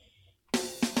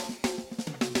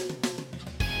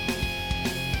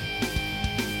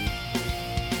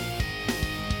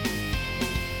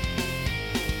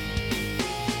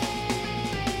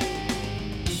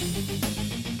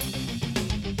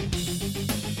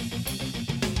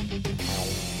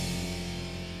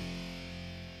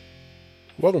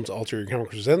Welcome to Ulterior Comics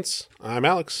Presents. I'm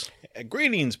Alex.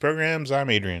 Greetings, programs.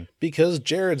 I'm Adrian. Because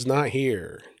Jared's not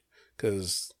here.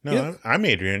 Because I'm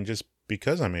Adrian just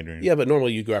because I'm Adrian. Yeah, but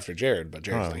normally you go after Jared, but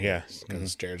Jared's not here. Yes.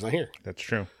 Because Jared's not here. That's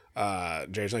true.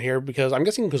 Jared's not here because I'm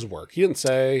guessing because of work. He didn't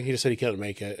say. He just said he couldn't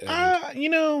make it. I'm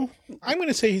going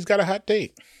to say he's got a hot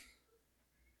date.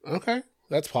 Okay,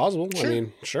 that's plausible. Sure. I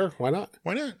mean, sure, why not?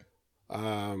 Why not?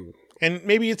 And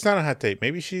maybe it's not a hot date.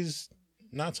 Maybe she's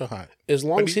not so hot. As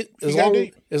long as as long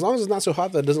as it's not so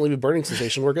hot that it doesn't leave a burning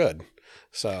sensation, we're good.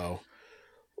 So,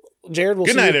 Jared,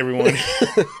 Good night, everyone.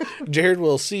 Jared,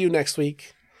 we'll see you next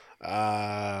week.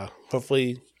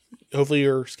 Hopefully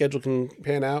your schedule can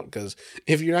pan out, because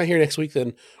if you're not here next week,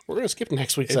 then we're going to skip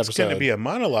next week's episode. It's going to be a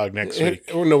monologue next week.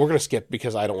 Or no, we're going to skip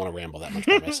because I don't want to ramble that much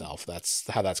by myself. That's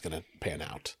how that's going to pan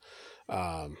out.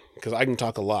 Because I can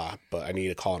talk a lot, but I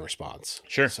need a call and response.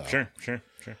 Sure. So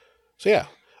yeah.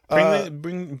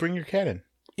 Bring your cat in.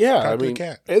 Yeah, Talk to the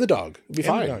cat. And the dog. It'll be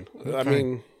And fine. the dog. I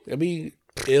mean,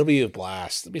 it'll be a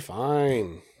blast. It'll be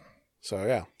fine. So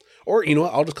yeah. Or you know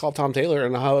what? I'll just call Tom Taylor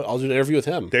and I'll do an interview with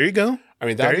him. There you go. I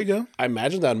mean, there you go. I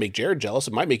imagine that would make Jared jealous.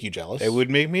 It might make you jealous. It would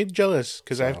make me jealous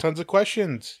because I have tons of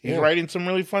questions. He's writing some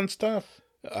really fun stuff.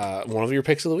 One of your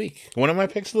picks of the week. One of my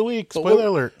picks of the week. Spoiler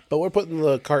alert. But we're putting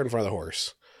the cart in front of the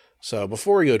horse. So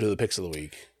before we go to the picks of the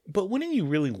week. But wouldn't you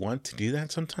really want to do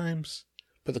that sometimes?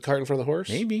 Put the cart in front of the horse?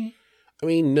 Maybe. I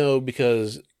mean, no,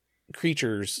 because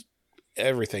creatures,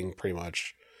 everything pretty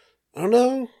much. I don't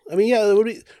know. I mean, yeah, it would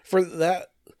be for that.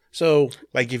 So,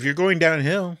 like, if you're going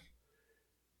downhill,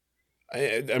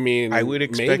 I mean, I would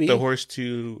expect maybe the horse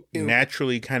to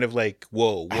naturally kind of like,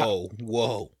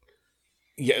 whoa.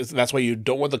 Yeah, that's why you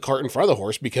don't want the cart in front of the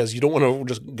horse, because you don't want to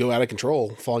just go out of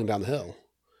control falling down the hill.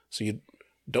 So you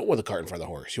don't want the cart in front of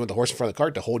the horse. You want the horse in front of the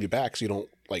cart to hold you back so you don't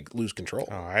like lose control.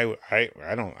 Oh, I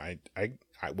don't.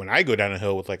 When I go down a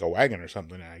hill with like a wagon or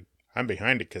something, I'm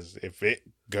behind it, because if it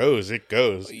goes, it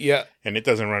goes. Yeah, and it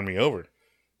doesn't run me over.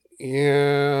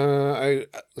 Yeah, I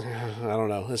don't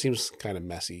know. It seems kind of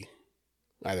messy.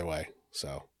 Either way,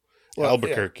 so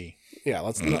Albuquerque. Yeah,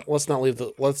 let's not leave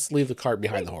the cart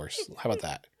behind the horse. How about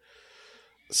that?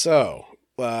 So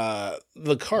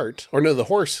the cart, or no, the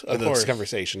horse of this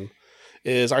conversation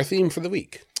is our theme for the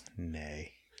week.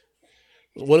 Nay.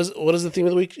 What is the theme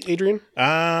of the week, Adrian?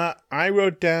 I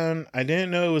wrote down. I didn't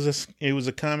know it was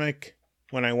a comic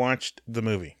when I watched the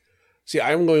movie. See,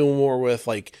 I'm going more with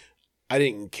like, I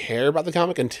didn't care about the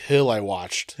comic until I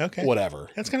watched whatever.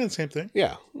 That's kind of the same thing.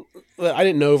 Yeah. I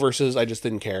didn't know versus I just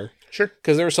didn't care. Sure.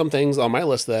 Because there were some things on my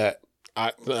list that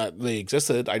they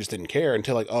existed. I just didn't care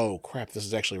until like, oh crap, this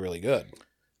is actually really good.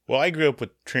 Well, I grew up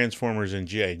with Transformers and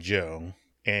G.I. Joe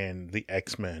and the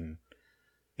X-Men.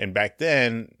 And back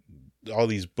then, all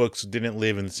these books didn't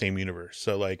live in the same universe.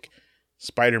 So like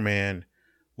Spider-Man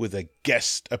with a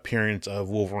guest appearance of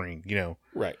Wolverine,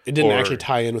 Right. It didn't actually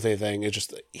tie in with anything. It's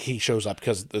just he shows up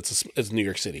because it's New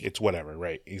York City. It's whatever,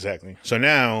 right? Exactly. So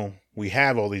now we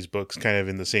have all these books kind of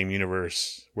in the same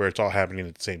universe where it's all happening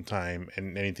at the same time,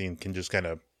 and anything can just kind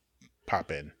of pop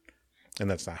in.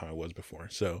 And that's not how it was before.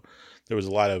 So there was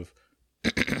a lot of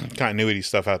continuity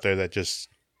stuff out there that just...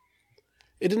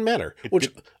 It didn't matter.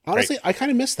 Honestly, right. I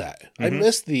kind of miss that. Mm-hmm. I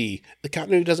miss the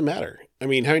continuity doesn't matter. I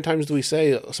mean, how many times do we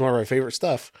say some of our favorite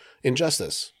stuff?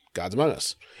 Injustice, Gods Among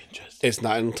Us. It's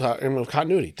not in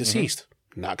continuity. Deceased,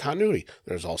 not continuity.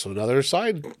 There's also another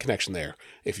side connection there,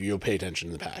 if you pay attention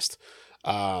in the past.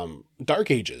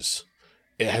 Dark Ages,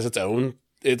 it has its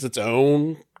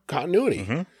own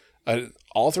continuity.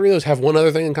 All three of those have one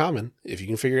other thing in common, if you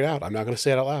can figure it out. I'm not going to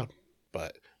say it out loud,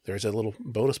 but there's a little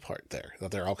bonus part there that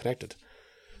they're all connected.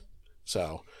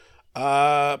 So,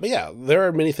 but yeah, there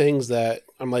are many things that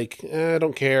I'm like, I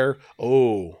don't care.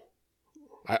 Oh,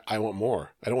 I want more.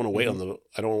 I don't want to wait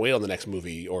on the next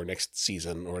movie or next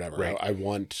season or whatever. Right. I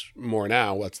want more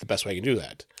now. That's the best way I can do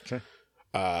that. Sure.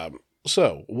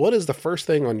 So what is the first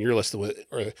thing on your list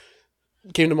or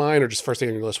came to mind, or just first thing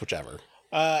on your list, whichever?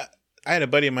 I had a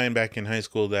buddy of mine back in high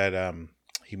school that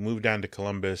he moved down to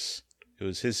Columbus. It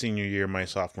was his senior year, my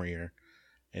sophomore year.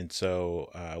 And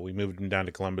so we moved him down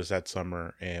to Columbus that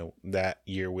summer. And that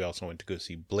year we also went to go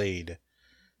see Blade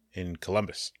in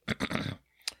Columbus.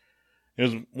 It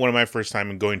was one of my first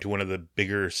time going to one of the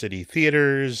bigger city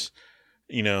theaters.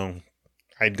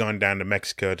 I'd gone down to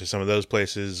Mexico to some of those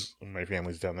places. My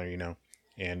family's down there,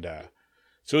 And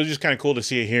so it was just kind of cool to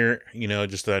see it here,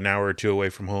 just an hour or two away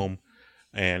from home.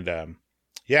 And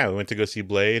we went to go see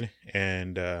Blade.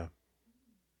 And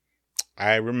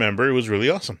I remember it was really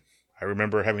awesome. I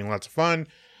remember having lots of fun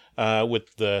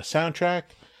with the soundtrack.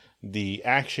 The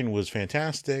action was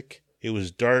fantastic. It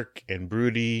was dark and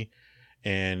broody,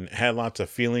 and had lots of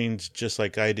feelings, just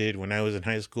like I did when I was in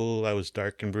high school. I was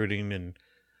dark and brooding, and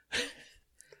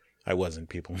I wasn't,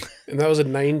 people. And that was a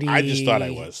 90... I just thought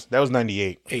I was. That was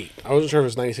 98. 8. I wasn't sure if it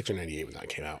was 96 or 98 when that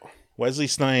came out. Wesley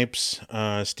Snipes,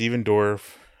 Stephen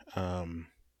Dorff.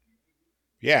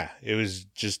 Yeah, it was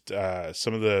just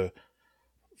some of the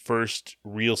first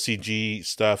real CG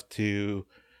stuff to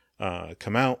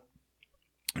come out.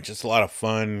 Just a lot of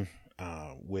fun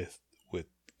with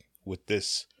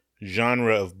this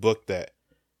genre of book, that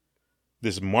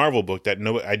this Marvel book that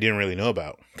I didn't really know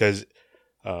about, because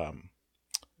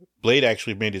Blade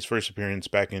actually made his first appearance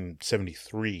back in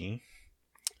 1973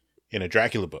 in a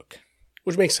Dracula book.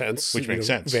 Which makes sense.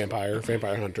 Sense. Vampire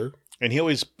hunter. And he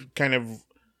always kind of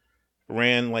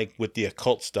ran like with the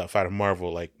occult stuff out of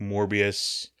Marvel, like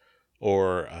Morbius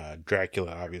or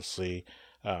Dracula, obviously.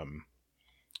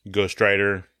 Ghost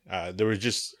Rider. There was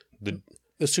just the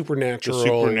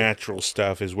supernatural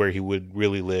stuff is where he would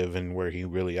really live and where he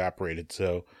really operated.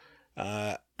 So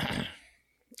I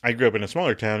grew up in a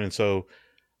smaller town, and so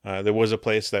there was a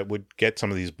place that would get some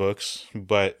of these books,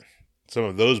 but some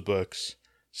of those books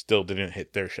still didn't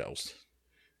hit their shelves.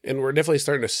 And we're definitely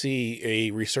starting to see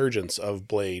a resurgence of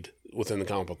Blade within the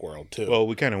comic book world, too. Well,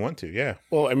 we kind of want to, yeah.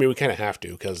 Well, I mean, we kind of have to,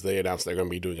 because they announced they're going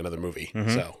to be doing another movie.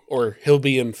 So, or he'll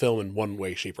be in film in one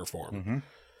way, shape, or form.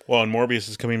 Well, and Morbius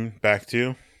is coming back,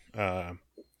 too.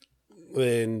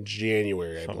 In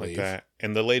January, I believe. Like that.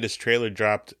 And the latest trailer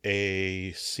dropped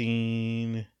a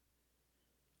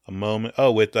moment.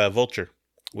 Oh, with Vulture.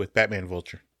 With Batman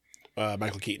Vulture.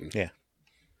 Michael Keaton. Yeah.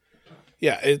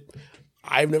 Yeah,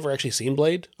 I've never actually seen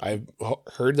Blade. I've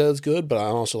heard that it's good, but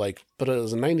I'm also like, but it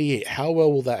was a 98. How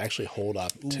well will that actually hold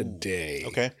up today?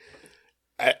 Okay.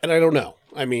 And I don't know.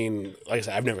 I mean, like I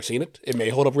said, I've never seen it. It may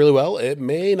hold up really well. It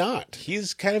may not.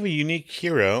 He's kind of a unique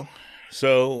hero,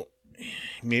 so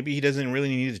maybe he doesn't really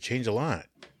need to change a lot.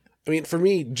 I mean, for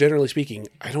me, generally speaking,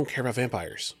 I don't care about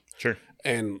vampires. Sure.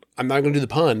 And I'm not going to do the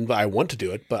pun, but I want to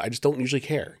do it, but I just don't usually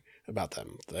care about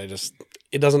them.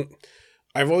 It doesn't...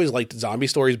 I've always liked zombie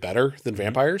stories better than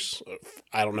vampires.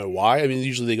 I don't know why. I mean,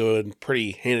 usually they go in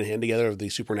pretty hand in hand together, the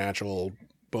supernatural,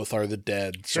 both are the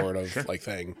dead sort of like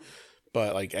thing.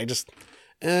 But like, I just,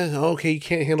 okay, you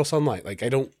can't handle sunlight. Like,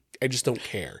 I just don't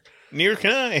care. Neither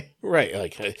can I. Right.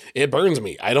 Like, it burns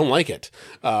me. I don't like it.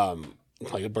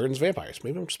 Like it burns vampires.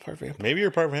 Maybe I'm just part vampire. Maybe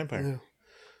you're part vampire. Yeah.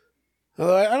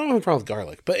 Although I don't have a problem with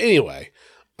garlic. But anyway,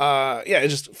 yeah,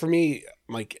 it's just, for me,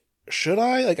 like, should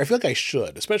I? Like, I feel like I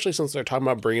should, especially since they're talking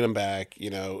about bringing him back,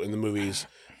 in the movies.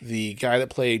 The guy that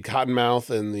played Cottonmouth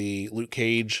in the Luke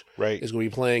Cage is going to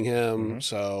be playing him.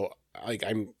 So, like,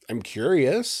 I'm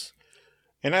curious.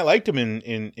 And I liked him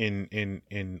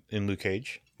in Luke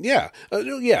Cage. Yeah.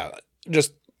 Yeah.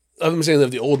 Just, I'm saying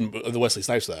of the Wesley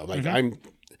Snipes, though. Like, I'm,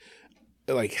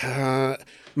 like,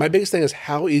 my biggest thing is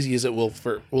how easy will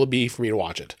it be for me to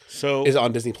watch it? So, is it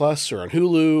on Disney Plus or on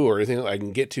Hulu or anything that I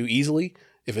can get to easily?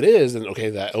 If it is, then okay,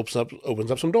 that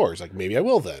opens up some doors. Like, maybe I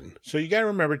will then. So you got to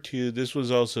remember too, this was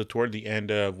also toward the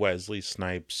end of Wesley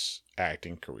Snipes'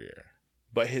 acting career,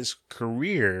 but his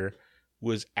career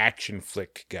was action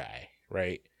flick guy,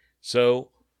 right?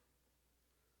 So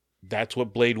that's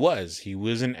what Blade was. He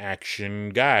was an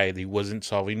action guy. He wasn't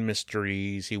solving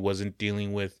mysteries. He wasn't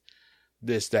dealing with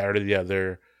this, that, or the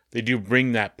other. They do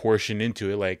bring that portion into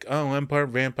it, like, oh, I'm part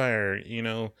vampire,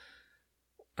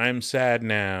 I'm sad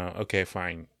now. Okay,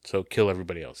 fine. So kill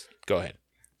everybody else. Go ahead.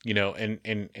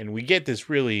 And we get this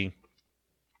really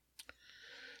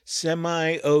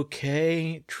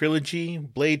semi-okay trilogy.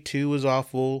 Blade 2 was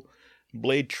awful.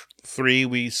 Blade 3,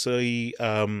 we see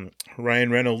Ryan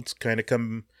Reynolds kind of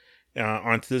come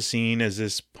onto the scene as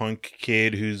this punk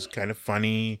kid who's kind of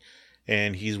funny,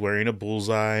 and he's wearing a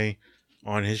bullseye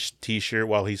on his t-shirt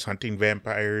while he's hunting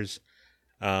vampires.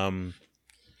 And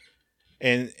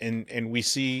we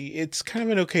see it's kind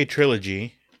of an okay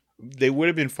trilogy. They would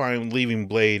have been fine leaving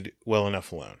Blade well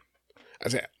enough alone.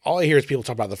 All I hear is people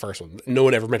talk about the first one. No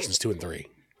one ever mentions 2 and 3.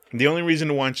 The only reason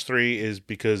to watch 3 is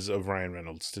because of Ryan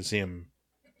Reynolds, to see him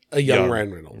a young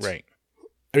Ryan Reynolds, right?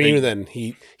 I mean, even then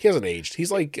he hasn't aged.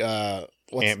 He's like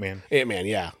Ant-Man. Ant-Man,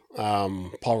 yeah.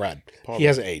 Paul Rudd. He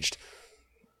hasn't aged.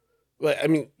 But I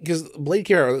mean, because Blade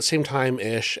came out at the same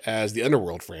time-ish as the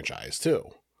Underworld franchise too.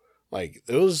 Like,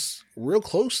 it was real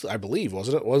close, I believe,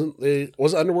 wasn't it?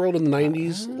 Was it Underworld in the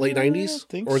 90s, late 90s?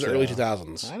 Or was it early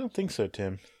 2000s? I don't think so,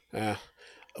 Tim.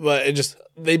 But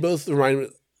they both remind me,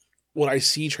 when I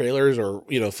see trailers or,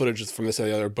 footage from this and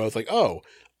the other, both like, oh,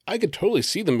 I could totally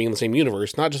see them being in the same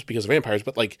universe, not just because of vampires,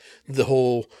 but like the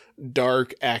whole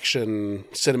dark action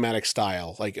cinematic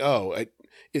style. Like, oh,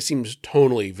 it seems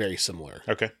tonally very similar.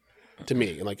 Okay. to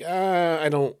me. And like, I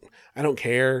don't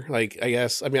care. Like, I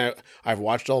guess, I mean, I've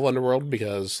watched all of Underworld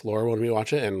because Laura wanted me to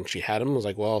watch it, and she had them. I was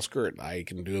like, well, screw it. I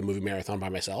can do a movie marathon by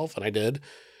myself, and I did.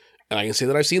 And I can say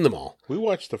that I've seen them all. We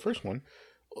watched the first one.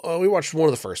 We watched one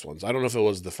of the first ones. I don't know if it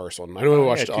was the first one. I know we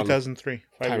watched it 2003.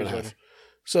 5 years later.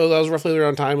 So that was roughly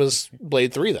around time as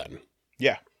Blade 3 then.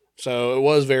 Yeah. So it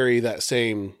was that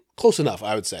same, close enough,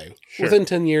 I would say. Sure. Within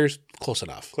 10 years, close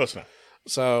enough. Close enough.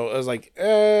 So I was like,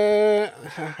 I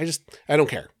don't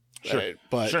care. Sure.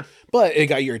 But it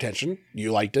got your attention.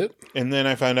 You liked it. And then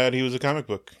I found out he was a comic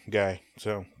book guy.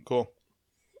 So cool.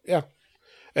 Yeah.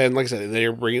 And like I said, they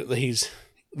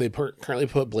currently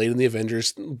put Blade in the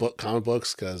Avengers comic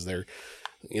books because they're,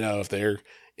 if they're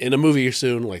in a movie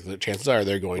soon, like the chances are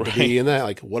they're going to be in that.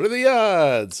 Like, what are the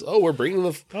odds? Oh, we're bringing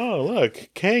the. Oh, look,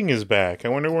 Kang is back. I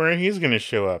wonder where he's going to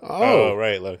show up. Oh,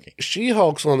 right, Loki.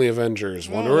 She-Hulk's on the Avengers.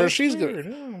 Wonder where she's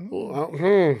going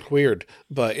to. Weird,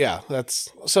 but yeah,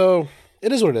 so.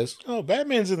 It is what it is. Oh,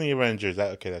 Batman's in the Avengers.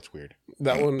 Okay, that's weird.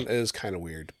 That one is kind of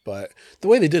weird, but the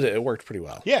way they did it worked pretty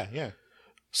well. Yeah.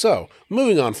 So,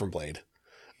 moving on from Blade.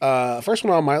 First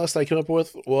one on my list I came up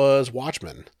with was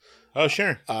Watchmen. Oh,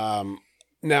 sure.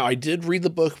 Now, I did read the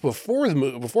book before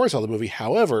I saw the movie.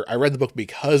 However, I read the book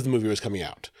because the movie was coming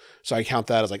out. So I count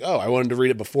that as like, I wanted to read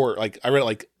it before. Like, I read it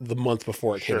like the month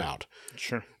before it came out.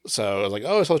 Sure. So I was like,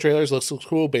 I saw the trailers. Looks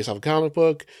cool, based off a comic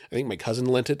book. I think my cousin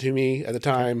lent it to me at the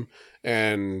time.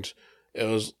 And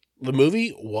the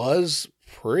movie was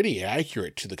pretty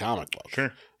accurate to the comic book.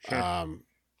 Sure.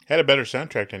 Had a better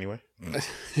soundtrack anyway. I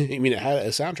mean, it had a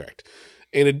soundtrack.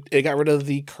 And it got rid of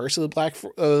the Curse of the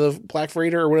Black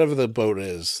Freighter or whatever the boat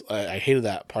is. I hated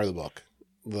that part of the book.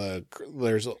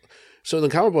 So in the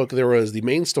comic book, there was the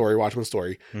main story, Watchmen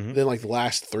story. Mm-hmm. Then like the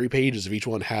last 3 pages of each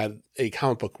one had a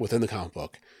comic book within the comic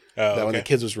book. When the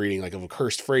kids was reading, like of a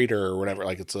cursed freighter or whatever,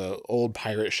 like it's a old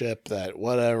pirate ship that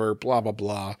whatever, blah, blah,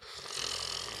 blah.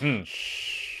 Oh,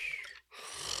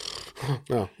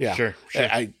 yeah. Sure.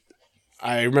 I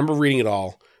remember reading it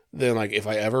all. Then, like, if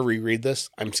I ever reread this,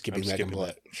 I'm skipping that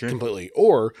completely.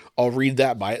 Or I'll read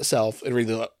that by itself and read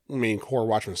the main core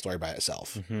Watchmen story by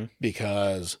itself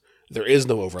because there is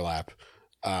no overlap.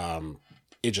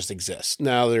 It just exists.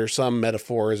 Now, there's some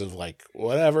metaphors of like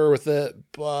whatever with it,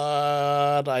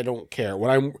 but I don't care.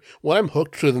 When I'm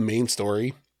hooked to the main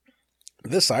story,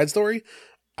 this side story,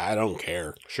 I don't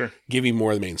care. Sure, give me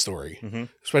more of the main story,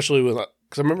 especially with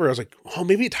because I remember I was like, oh,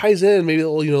 maybe it ties in. Maybe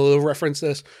they'll reference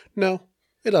this. No.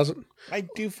 It doesn't. I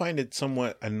do find it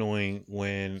somewhat annoying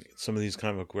when some of these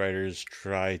comic book writers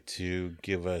try to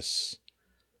give us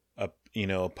a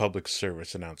public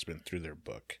service announcement through their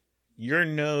book. You're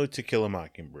no To Kill a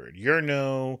Mockingbird. You're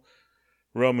no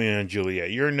Romeo and Juliet.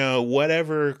 You're no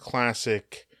whatever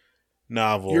classic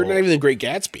novel. You're not even The Great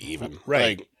Gatsby, even.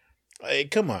 Right. Like,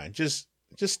 come on, just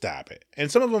stop it. And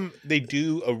some of them, they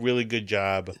do a really good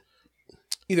job.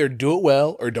 Either do it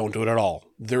well or don't do it at all.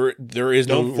 There is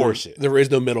don't force it. There is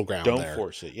no middle ground. Don't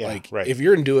force it. Yeah, like right. If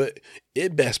you're gonna do it,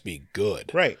 it best be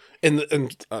good. Right.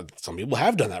 And some people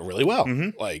have done that really well.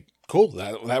 Like cool,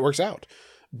 that works out.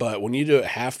 But when you do it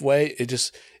halfway,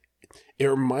 it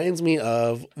reminds me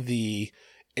of the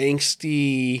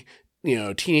angsty,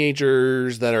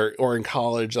 teenagers that are in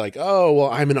college. Like, oh well,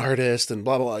 I'm an artist and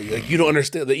blah blah blah. Like you don't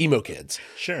understand the emo kids.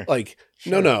 Sure. Like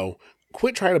no,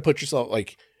 quit trying to put yourself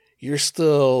like. You're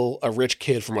still a rich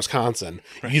kid from Wisconsin.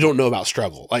 Right. You don't know about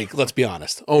struggle. Like, let's be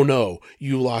honest. Oh no,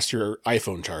 you lost your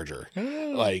iPhone charger.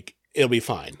 Oh. Like, it'll be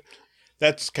fine.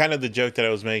 That's kind of the joke that I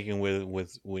was making with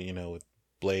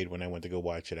Blade when I went to go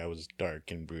watch it. I was dark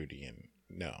and broody, and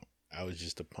no, I was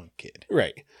just a punk kid.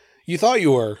 Right. You thought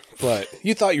you were, but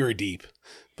you thought you were deep,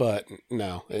 but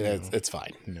no. It's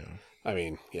fine. No. I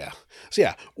mean, yeah. So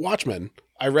yeah, Watchmen.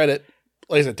 I read it.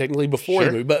 Like I said, technically before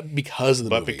the movie, but because of the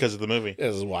movie. But because of the movie.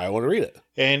 This is why I want to read it.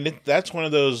 And that's one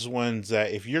of those ones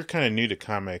that if you're kind of new to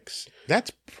comics,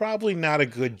 that's probably not a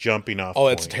good jumping off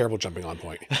point. It's a terrible jumping on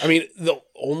point. I mean, the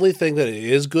only thing that it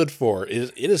is good for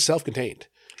is it is self-contained.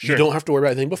 Sure. You don't have to worry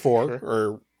about anything before.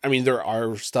 Or I mean, there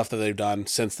are stuff that they've done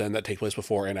since then that take place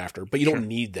before and after, but you don't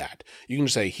need that. You can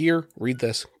just say, here, read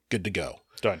this, good to go.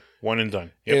 Done. One and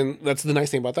done. Yep. And that's the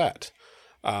nice thing about that.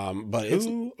 But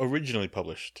who originally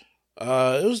published?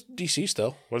 It was DC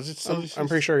still. Was it still DC? I'm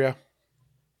pretty sure, yeah.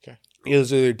 Okay. It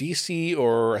was either DC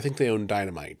or I think they owned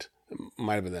Dynamite. It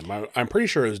might have been them. I'm pretty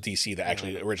sure it was DC that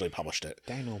actually originally published it.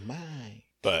 Dynamite.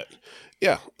 But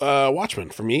yeah, Watchmen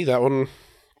for me. That one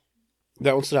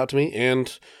stood out to me,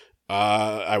 and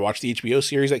I watched the HBO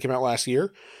series that came out last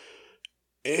year,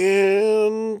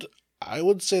 and I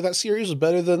would say that series was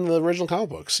better than the original comic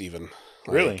books. Even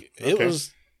really, it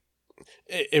was.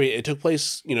 I mean, it took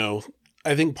place,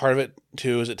 I think part of it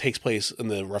too is it takes place in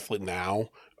the roughly now,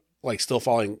 like still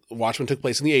following. Watchmen took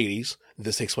place in the 80s.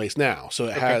 This takes place now, so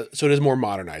it is more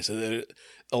modernized. A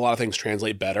lot of things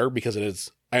translate better because it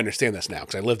is. I understand this now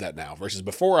because I live that now. Versus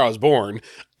before I was born,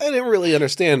 I didn't really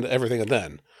understand everything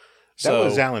then. That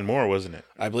was Alan Moore, wasn't it?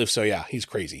 I believe so. Yeah, he's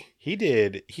crazy. He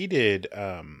did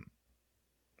a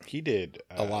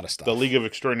lot of stuff. The League of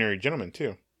Extraordinary Gentlemen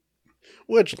too.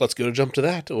 Which let's jump to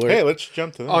that. Hey, let's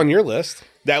jump to that. On your list.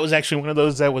 That was actually one of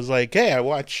those that was like, hey, I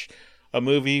watch a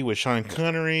movie with Sean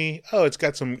Connery. Oh, it's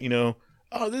got some,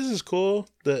 oh, this is cool.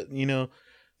 The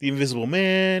Invisible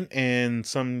Man and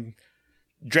some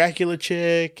Dracula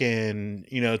chick and,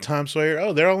 Tom Sawyer.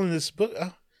 Oh, they're all in this book.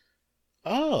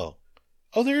 Oh,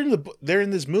 they're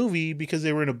in this movie because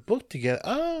they were in a book together.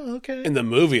 Oh, okay. And the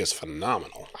movie is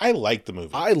phenomenal. I like the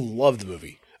movie. I love the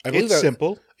movie. It's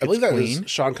simple. I believe that was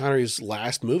Sean Connery's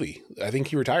last movie. I think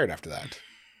he retired after that.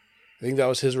 I think that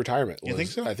was his retirement. You think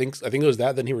so? I think it was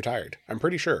that. Then he retired. I'm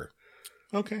pretty sure.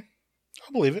 Okay,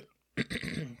 I'll believe it.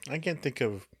 I can't think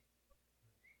of.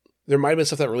 There might have been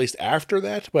stuff that released after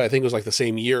that, but I think it was like the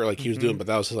same year, like he was doing. But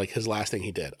that was like his last thing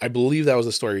he did. I believe that was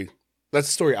the story. That's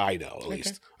the story I know, at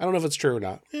least. I don't know if it's true or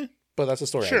not, but that's the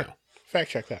story I know. Fact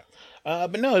check that.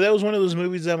 But no, that was one of those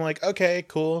movies that I'm like, okay,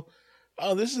 cool.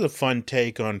 Oh, this is a fun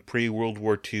take on pre-World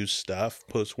War II stuff,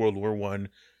 post-World War I,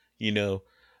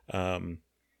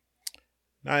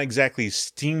 not exactly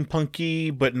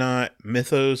steampunky, but not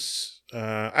mythos.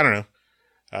 I don't know.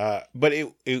 But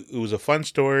it was a fun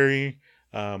story.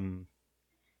 And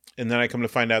then I come to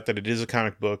find out that it is a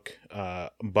comic book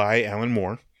by Alan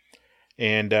Moore.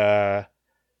 And that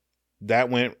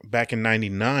went back in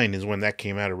 99 is when that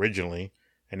came out originally.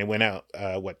 And it went out,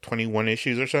 21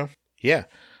 issues or so? Yeah.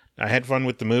 I had fun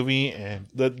with the movie, and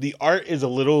the art is a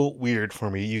little weird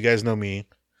for me. You guys know me.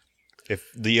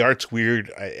 If the art's weird,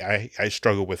 I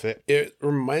struggle with it.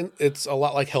 It's a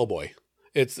lot like Hellboy.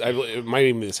 It might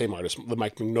even be the same artist, the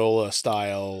Mike Mignola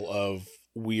style of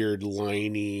weird,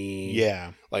 liney.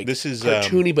 Yeah, like this is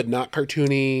cartoony, but not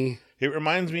cartoony. It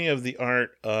reminds me of the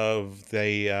art of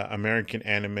the American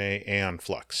anime Aeon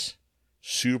Flux.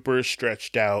 Super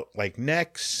stretched out, like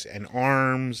necks and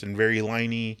arms, and very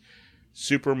liney.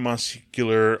 Super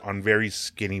muscular on very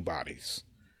skinny bodies.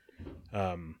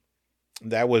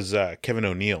 That was Kevin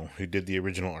O'Neill who did the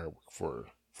original artwork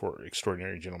for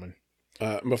Extraordinary Gentlemen.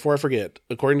 Before I forget,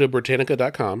 according to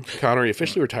Britannica.com, Connery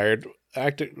officially retired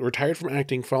from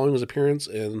acting following his appearance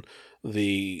in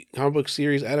the comic book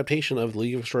series adaptation of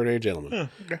League of Extraordinary Gentlemen. Oh,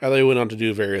 okay. They went on to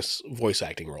do various voice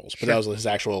acting roles, but that was his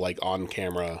actual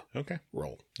on-camera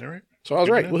role. All right. So I was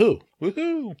right. Woohoo!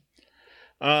 Woohoo!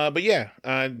 But yeah,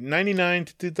 99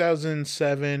 to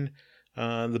 2007,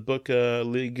 the book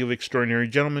League of Extraordinary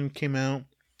Gentlemen came out.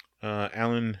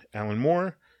 Alan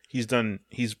Moore, he's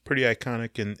pretty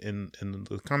iconic in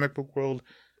the comic book world.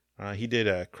 He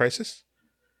did Crisis.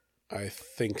 I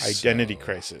think Identity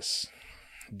Crisis.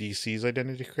 DC's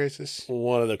Identity Crisis.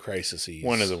 One of the crises.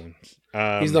 One of the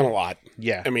ones. He's done a lot.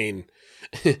 Yeah. I mean,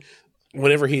 if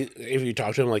you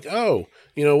talk to him like, oh,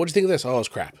 what do you think of this? Oh, it's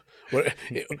crap.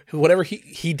 Whatever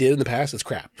he did in the past, it's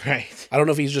crap. Right. I don't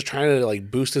know if he's just trying to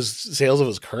like boost his sales of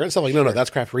his current stuff. Like, no, that's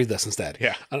crap. Read this instead.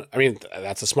 Yeah. I mean,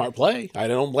 that's a smart play. I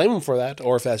don't blame him for that.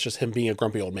 Or if that's just him being a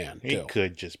grumpy old man. It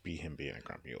could just be him being a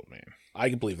grumpy old man. I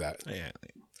can believe that.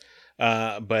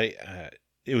 Yeah. But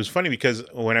it was funny because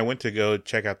when I went to go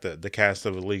check out the cast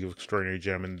of the League of Extraordinary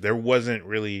Gentlemen, there was the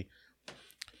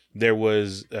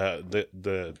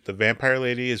vampire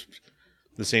lady is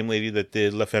the same lady that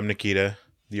did La Femme Nikita,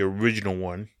 the original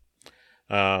one.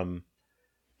 And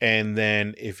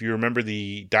then if you remember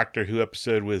the Doctor Who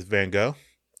episode with Van Gogh,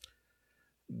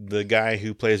 the guy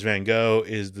who plays Van Gogh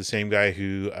is the same guy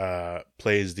who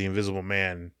plays the Invisible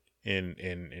Man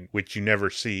in which you never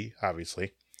see,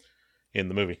 obviously, in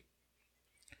the movie.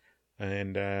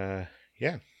 And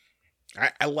yeah,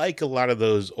 I like a lot of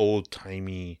those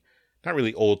old-timey, not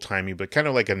really old-timey, but kind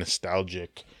of like a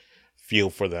nostalgic feel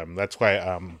for them. That's why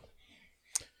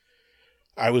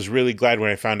I was really glad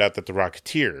when I found out that The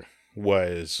Rocketeer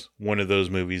was one of those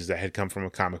movies that had come from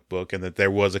a comic book and that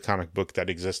there was a comic book that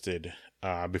existed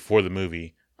before the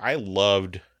movie. I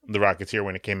loved The Rocketeer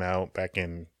when it came out back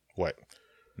in,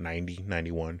 90,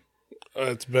 91?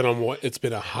 It's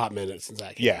been a hot minute since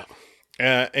that came out.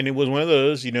 And it was one of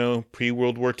those,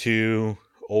 pre-World War II,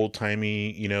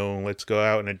 old-timey, let's go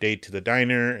out on a date to the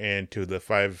diner and to the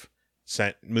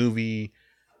 5-cent movie,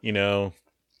 and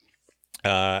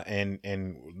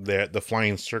the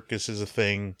flying circus is a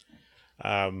thing.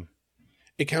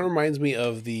 It kind of reminds me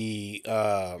of the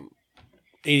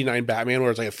 '89 Batman,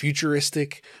 where it's like a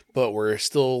futuristic, but we're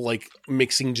still like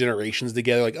mixing generations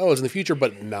together. Like, oh, it's in the future,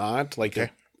 but not like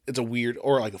it's a weird,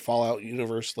 or like a Fallout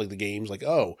universe, like the games. Like,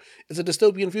 oh, it's a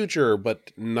dystopian future,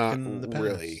 but not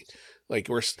really. Like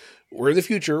we're in the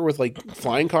future with like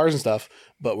flying cars and stuff,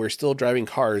 but we're still driving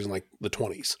cars in like the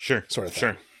 20s. Sure, sort of thing.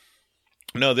 Sure.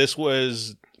 No, this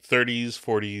was 30s,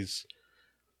 40s,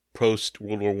 post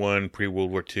World War I, pre World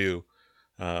War II.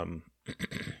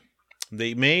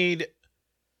 They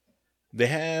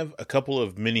have a couple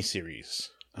of miniseries.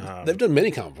 They've done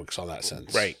many comic books on that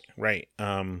sense. Right.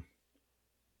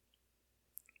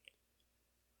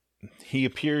 He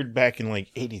appeared back in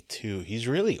like 82. He's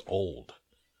really old.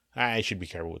 I should be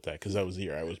careful with that because that was the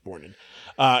year I was born in.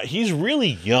 He's really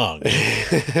young.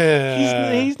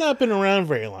 he's not been around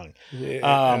very long.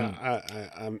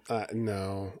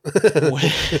 No.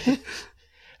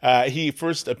 He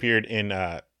first appeared in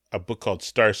a book called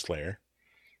Star Slayer,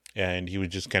 and he was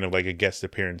just kind of like a guest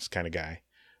appearance kind of guy.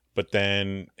 But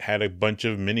then had a bunch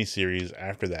of miniseries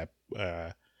after that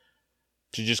to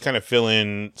just kind of fill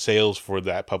in sales for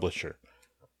that publisher.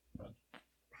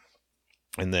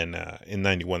 And then in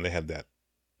 '91 they had that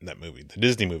movie, the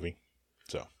Disney movie.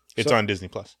 So it's on Disney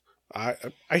Plus. I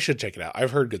should check it out.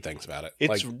 I've heard good things about it.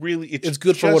 It's it's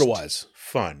good for what it was.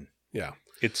 Fun. Yeah,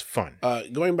 it's fun.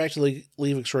 Going back to League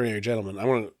of Extraordinary Gentlemen, I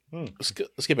want to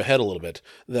skip ahead a little bit.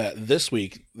 That this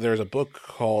week there's a book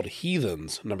called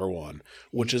Heathens #1,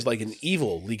 which is like an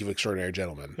evil League of Extraordinary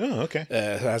Gentlemen. Oh, okay.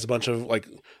 It has a bunch of like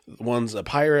one's a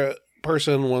pirate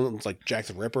person, one's like Jack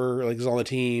the Ripper, like is on the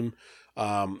team.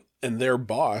 And their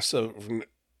boss,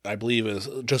 I believe, is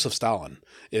Joseph Stalin,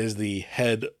 is the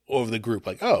head of the group.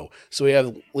 Like, oh, so we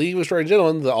have League of Extraordinary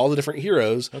Gentlemen, all the different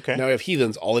heroes. Okay. Now we have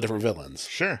Heathens, all the different villains.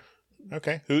 Sure.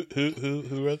 Okay. Who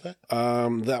wrote that?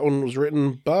 That one was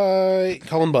written by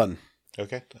Colin Bunn.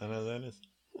 Okay, I know who that is.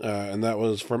 And that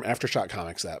was from Aftershock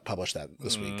Comics that published that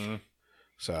this week.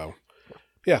 So,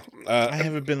 yeah. I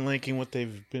haven't been liking what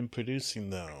they've been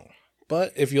producing though.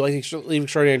 But if you like League of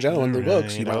Extraordinary Gentlemen, the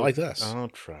books, you might like this. I'll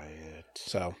try it.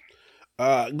 So,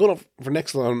 going up for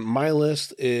next on my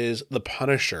list is The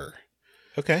Punisher.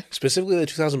 Okay. Specifically the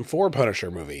 2004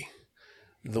 Punisher movie.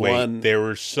 There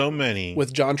were so many.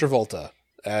 With John Travolta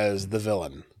as the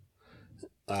villain.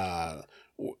 So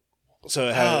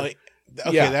it had...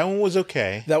 that one was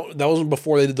okay. That was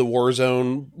before they did the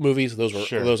Warzone movies. Those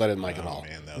I didn't like at all.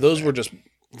 Man, those were just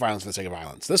violence for the sake of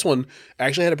violence. This one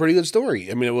actually had a pretty good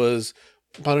story. I mean, it was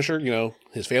Punisher,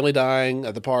 his family dying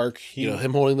at the park,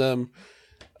 him holding them.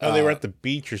 Oh, they were at the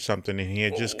beach or something, and he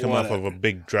had just come off of a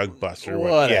big drug bust or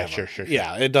what. Yeah, sure.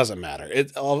 Yeah, it doesn't matter.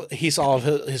 He saw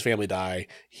his family die.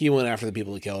 He went after the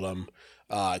people who killed him.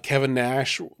 Kevin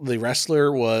Nash, the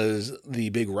wrestler, was the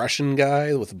big Russian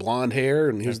guy with blonde hair,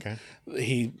 and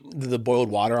he did the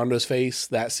boiled water onto his face.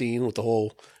 That scene with the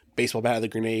whole baseball bat, the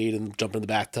grenade, and jumping in the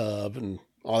bathtub, and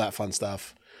all that fun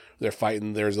stuff. They're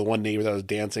fighting. There's the one neighbor that was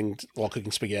dancing while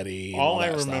cooking spaghetti. All I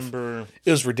remember,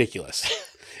 it was ridiculous,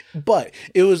 but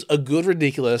it was a good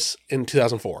ridiculous in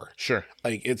 2004. Sure,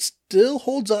 like it still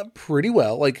holds up pretty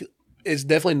well. Like it's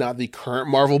definitely not the current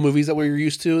Marvel movies that we're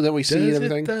used to that we see and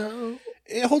everything.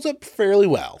 It holds up fairly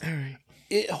well. All right.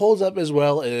 It holds up as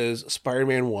well as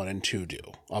Spider-Man 1 and 2 do.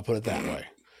 I'll put it that way.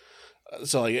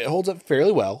 So it holds up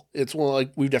fairly well. It's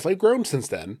we've definitely grown since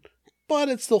then, but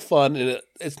it's still fun, and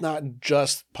it's not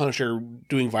just Punisher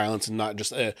doing violence and not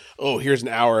just here's an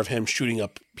hour of him shooting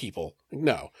up people.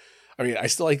 No, I mean I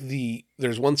still like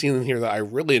there's one scene in here that I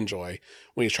really enjoy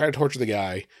when he's trying to torture the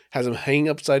guy, has him hanging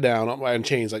upside down on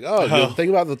chains. Like the thing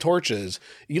about the torches,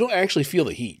 you don't actually feel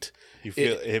the heat. You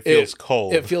feel it feels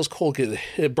cold. It feels cold because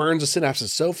it burns the synapses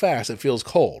so fast it feels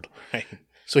cold. Right.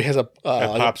 So he has a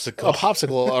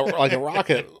popsicle, like a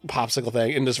rocket popsicle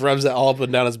thing, and just rubs that all up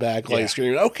and down his back, like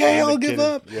screaming, "Okay, I'll give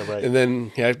up." Yeah, right. And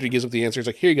then after he gives up the answer, he's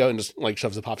like, "Here you go," and just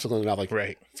shoves the popsicle in his mouth, like,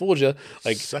 "Right, fooled you."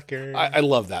 Like, sucker. I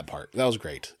love that part. That was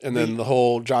great. And then the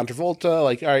whole John Travolta,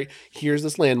 like, all right, here's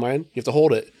this landmine. You have to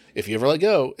hold it. If you ever let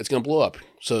go, it's gonna blow up.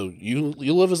 So you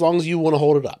live as long as you want to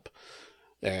hold it up.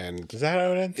 And is that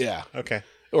how it ends? Yeah. Okay.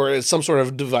 Or it's some sort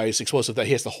of device, explosive, that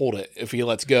he has to hold it. If he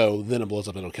lets go, then it blows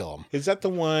up and it'll kill him. Is that the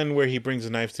one where he brings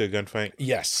a knife to a gunfight?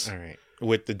 Yes. All right.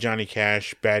 With the Johnny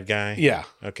Cash bad guy? Yeah.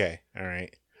 Okay. All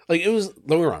right. Like, it was, don't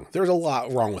get me wrong, there was a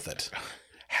lot wrong with it.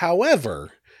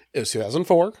 However, it was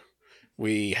 2004.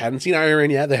 We hadn't seen Iron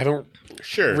Man yet. They haven't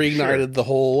reignited the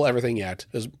whole everything yet.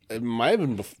 It might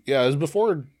have been, it was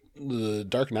before The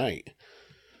Dark Knight.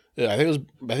 I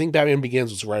think Batman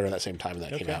Begins was right around that same time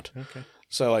that came out. Okay.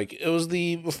 So it was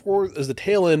the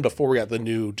tail end before we got the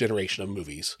new generation of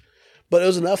movies. But it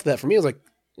was enough that for me, I was like,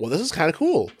 well, this is kind of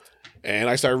cool. And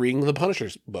I started reading the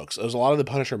Punisher's books. It was a lot of the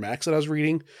Punisher Max that I was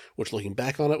reading, which looking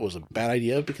back on it was a bad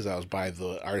idea because I was by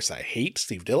the artist I hate,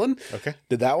 Steve Dillon. Okay.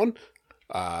 Did that one.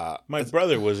 My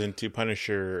brother was into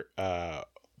Punisher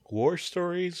war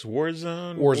stories,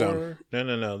 Warzone.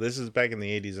 No. This is back in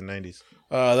the 80s and 90s.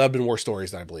 That would have been War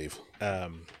Stories, I believe.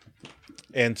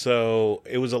 And so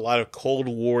it was a lot of Cold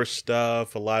War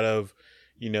stuff, a lot of,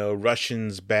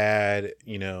 Russians bad,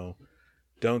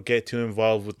 don't get too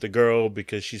involved with the girl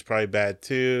because she's probably bad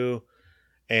too,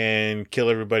 and kill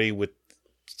everybody with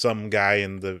some guy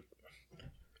in the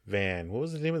van. What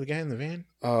was the name of the guy in the van?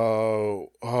 It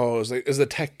was the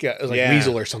tech guy. It was like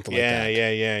Weasel or something like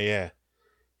that.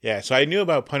 Yeah. So I knew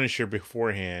about Punisher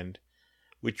beforehand,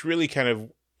 which really kind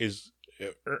of is.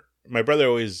 My brother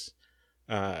always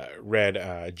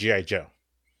read G.I. Joe.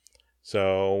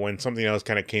 So when something else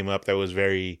kind of came up that was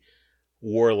very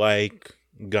warlike,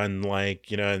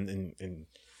 gun-like, and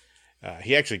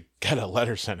he actually got a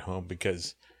letter sent home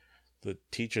because the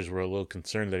teachers were a little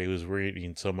concerned that he was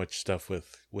reading so much stuff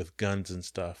with guns and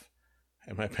stuff.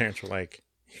 And my parents were like,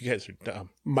 you guys are dumb.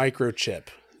 Microchip.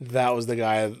 That was the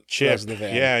guy. Chip. That was the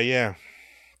van. Yeah.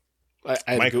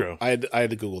 I Micro. I had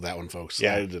to Google that one, folks.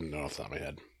 Yeah. I didn't know off the top of my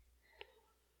head.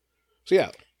 So yeah.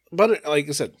 But like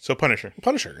I said. So Punisher.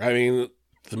 I mean,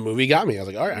 the movie got me. I was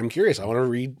like, all right, I'm curious. I want to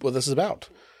read what this is about.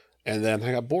 And then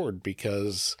I got bored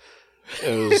because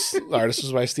it was the artist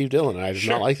was by Steve Dillon, and I did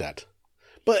not like that.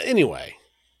 But anyway,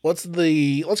 let's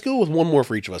go with one more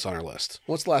for each of us on our list.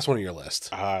 What's the last one on your list?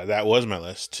 That was my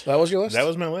list. That was your list? That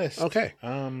was my list. Okay.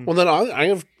 Well, then I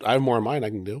have more in mind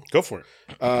I can do. Go for it.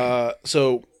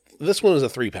 So this one is a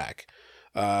 3-pack.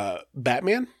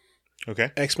 Batman.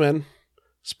 Okay. X-Men.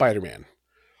 Spider-Man.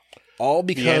 All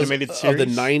because of the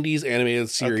 90s animated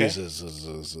series. Okay.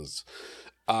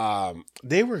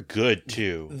 They were good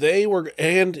too.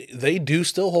 They do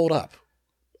still hold up.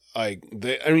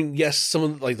 Yes, some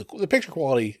of the picture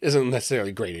quality isn't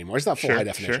necessarily great anymore. It's not full high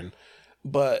definition,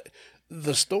 but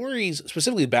the stories,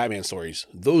 specifically Batman stories,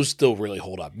 those still really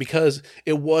hold up because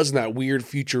it was that weird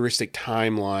futuristic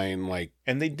timeline.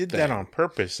 And they did that on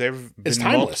purpose. There've been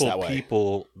multiple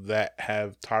people that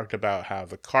have talked about how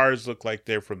the cars look like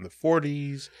they're from the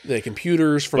 40s, the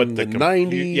computers from the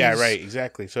 90s. Yeah, right,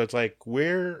 exactly. So it's like,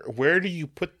 where do you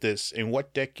put this? In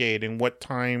what decade? In what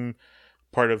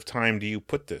part of time do you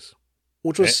put this?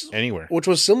 Which was anywhere. Which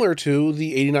was similar to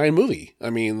the 89 movie.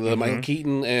 I mean, the Michael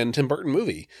Keaton and Tim Burton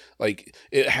movie.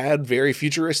 It had very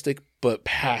futuristic but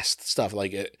past stuff.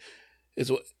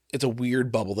 It's a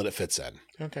weird bubble that it fits in.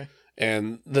 Okay.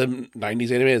 And the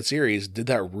 90s animated series did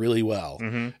that really well.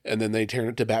 Mm-hmm. And then they turned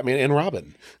it to Batman and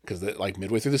Robin because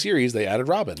midway through the series they added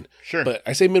Robin. Sure. But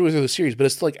I say midway through the series, but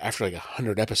it's still after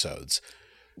 100 episodes.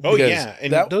 Oh yeah,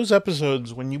 and those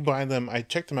episodes, when you buy them, I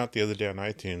checked them out the other day on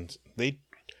iTunes.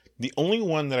 The only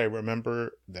one that I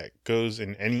remember that goes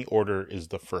in any order is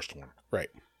the first one. Right.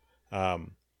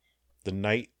 The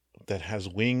knight that has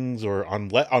wings or on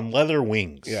leather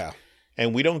wings. Yeah.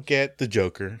 And we don't get the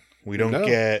Joker. We don't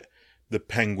get the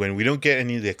Penguin. We don't get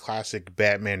any of the classic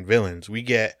Batman villains. We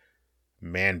get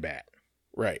Man-Bat.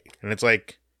 Right. And it's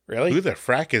like, really? Who the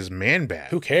frack is Man-Bat?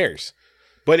 Who cares?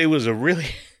 But it was a really...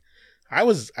 I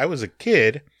was a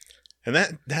kid, and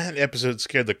that episode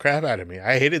scared the crap out of me.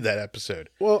 I hated that episode.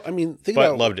 Well, I mean,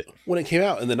 loved it. When it came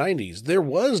out in the 90s, there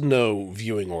was no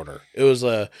viewing order. It was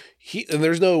and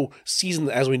there's no season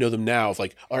as we know them now. Of all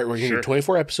right, we're going to do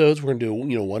 24 episodes. We're going to do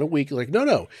one a week.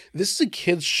 No. This is a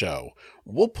kids show.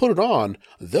 We'll put it on.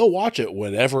 They'll watch it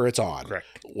whenever it's on. Correct.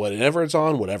 Whenever it's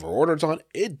on, whatever order it's on,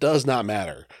 it does not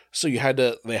matter. So they had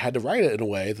to write it in a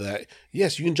way that,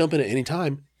 yes, you can jump in at any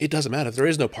time. It doesn't matter if there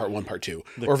is no part 1, part 2.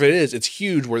 Or if it is, it's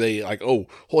huge where they oh,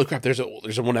 holy crap, there's a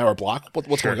 1 hour block.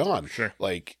 What's going on? Sure.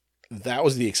 That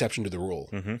was the exception to the rule.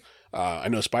 Mm-hmm. I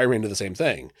know Spider-Man did the same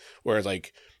thing, whereas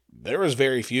there was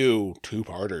very few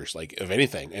 2-parters, if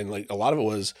anything. And a lot of it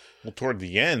was... Well, toward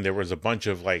the end, there was a bunch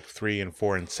of 3 and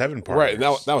 4 and 7-parters. Right, and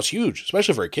that was huge,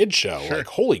 especially for a kid's show. Sure.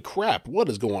 Holy crap, what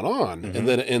is going on? Mm-hmm. And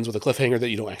then it ends with a cliffhanger that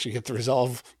you don't actually get to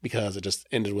resolve because it just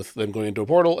ended with them going into a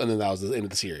portal, and then that was the end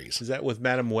of the series. Is that with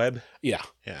Madam Web? Yeah.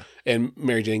 Yeah. And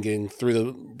Mary Jane getting through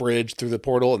the bridge, through the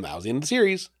portal, and that was the end of the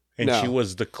series. And she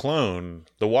was the clone,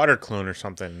 the water clone or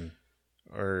something.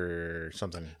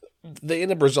 They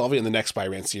end up resolving it in the next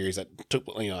Spider-Man series that took,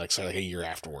 a year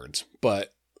afterwards.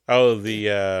 But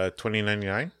the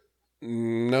 2099?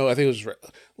 No, I think it was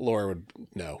Laura would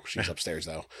no. She's upstairs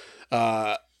though.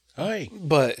 Hey.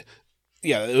 But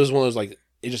yeah, it was one of those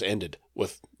it just ended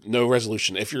with no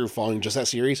resolution. If you're following just that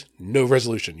series, no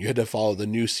resolution. You had to follow the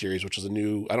new series, which was a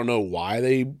new. I don't know why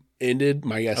they ended.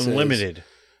 My guess Unlimited.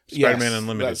 is Spider-Man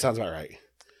Unlimited. That sounds about right.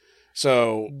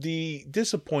 So the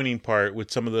disappointing part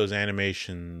with some of those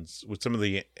animations, with some of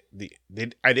I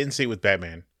didn't see it with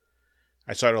Batman.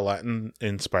 I saw it a lot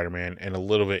in Spider-Man and a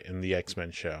little bit in the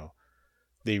X-Men show.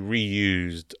 They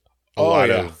reused a lot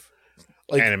of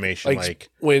animation, like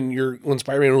when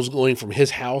Spider-Man was going from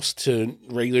his house to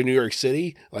regular New York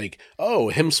City, like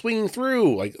him swinging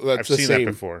through, like that's I've seen that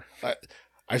before.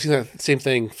 I've seen that same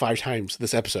thing 5 times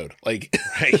this episode. Like,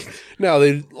 right? No,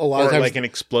 a lot of times like an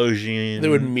explosion. They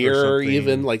would mirror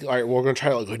even like, all right, we're going to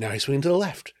try. Like, now he's swinging to the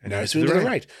left, and now he's swinging to the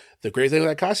right. The great thing with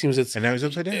that costume is and now he's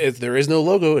upside down. There is no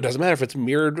logo. It doesn't matter if it's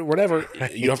mirrored or whatever.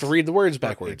 Right. You don't have to read the words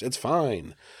backwards. It's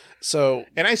fine. So,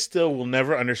 and I still will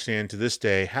never understand to this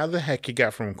day how the heck he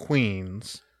got from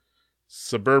Queens,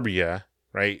 suburbia,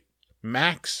 right,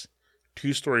 max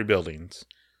 2-story buildings,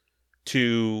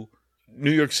 to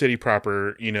New York City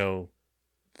proper,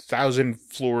 1,000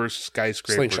 floors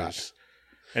skyscrapers. Slingshot.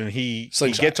 And he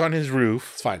gets on his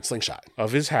roof. It's fine, slingshot.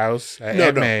 Of his house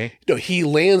at May. No, he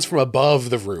lands from above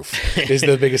the roof is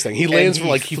the biggest thing. He lands from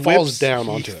he falls down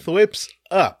onto it. He thwips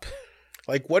up.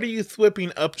 Like, what are you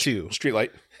thwipping up to?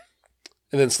 Streetlight.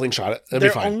 And then slingshot it.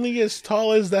 They're only as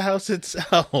tall as the house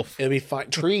itself. It'll be fine.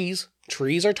 Trees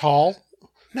are tall.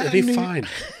 It'll be fine.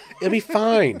 It'll be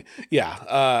fine.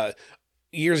 Yeah.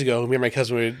 Years ago, me and my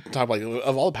cousin would talk like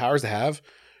of all the powers to have.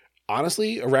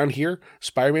 Honestly, around here,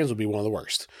 Spider-Man's would be one of the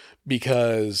worst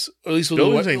because at least with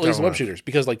the web shooters.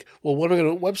 Because what am I going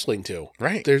to web sling to?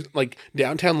 Right. There's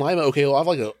downtown Lima. Okay, well,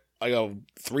 I have a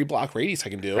 3-block radius I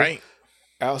can do. Right.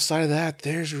 Outside of that,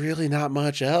 there's really not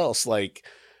much else.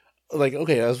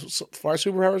 Okay, as far as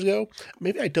superpowers go,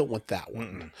 maybe I don't want that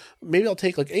one. Maybe I'll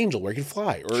take Angel, where you can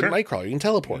fly, or Nightcrawler, you can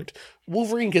teleport.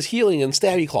 Wolverine gets healing and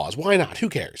stabby claws. Why not? Who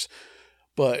cares?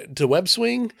 But to web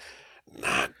swing,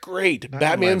 not great.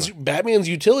 Batman's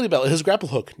utility belt, his grapple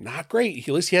hook, not great.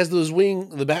 At least he has the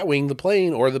Batwing, the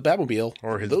plane, or the Batmobile,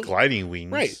 or his gliding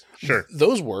wings. Right, sure,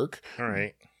 those work. All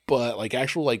right, but let's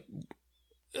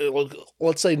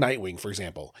say Nightwing, for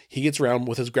example, he gets around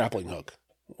with his grappling hook.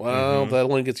 Well, that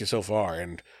only gets you so far,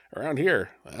 and around here,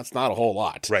 that's not a whole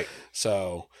lot. Right.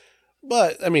 So,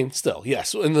 but I mean, still,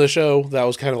 yes. In the show, that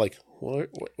was kind of like, what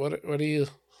are you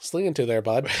slinging to there,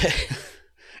 bud?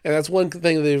 And that's one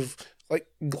thing they've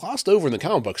glossed over in the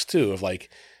comic books too. Of he's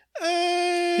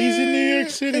in New York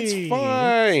City. It's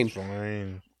fine. It's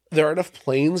fine. There are enough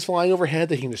planes flying overhead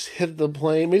that he can just hit the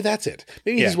plane. Maybe that's it.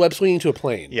 Maybe he's web swinging to a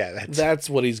plane. Yeah, that's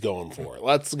what he's going for.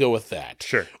 Let's go with that.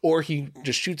 Sure. Or he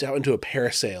just shoots out into a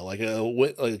parasail, like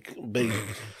a big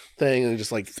thing, and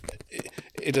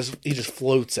he just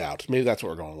floats out. Maybe that's what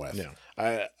we're going with.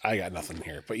 Yeah. I got nothing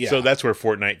here, but yeah. So that's where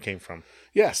Fortnite came from.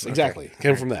 Yes, exactly. Okay.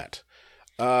 Came from that.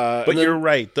 But you're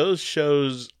right. Those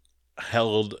shows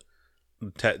held.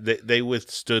 They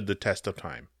withstood the test of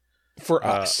time. For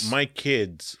us. My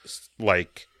kids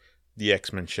like the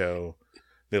X-Men show.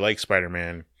 They like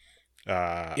Spider-Man.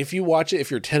 If you watch it, if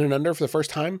you're 10 and under for the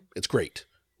first time, it's great.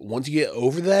 Once you get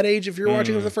over that age, if you're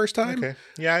watching it for the first time, okay.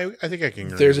 Yeah, I think I can.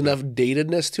 There's enough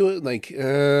datedness to it.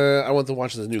 I want to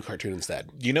watch the new cartoon instead.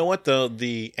 You know what, though?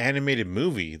 The animated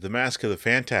movie, The Mask of the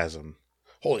Phantasm.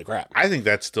 Holy crap. I think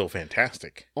that's still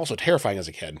fantastic. Also terrifying as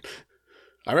a kid.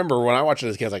 I remember when I watched it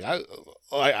as a kid,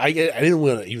 I didn't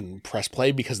want to even press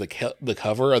play because the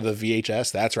cover of the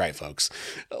VHS, that's right, folks,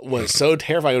 was so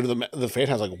terrifying. The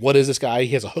Phantasm, what is this guy?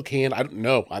 He has a hook hand. I don't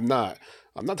know. I'm not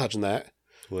touching that.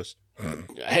 Twist.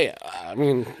 Hey, I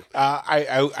mean,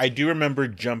 I do remember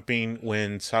jumping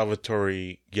when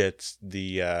Salvatore gets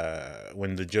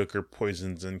when the Joker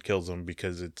poisons and kills him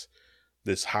because it's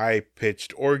this high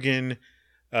pitched organ.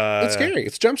 It's scary.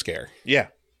 It's a jump scare. Yeah.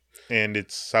 And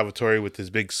it's Salvatore with his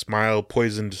big smile,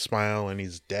 poisoned smile, and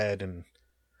he's dead, and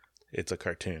it's a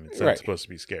cartoon. It's not supposed to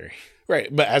be scary. Right.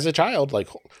 But as a child,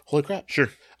 holy crap. Sure.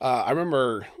 I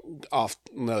remember, off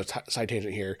another side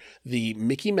tangent here, the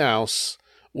Mickey Mouse,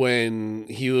 when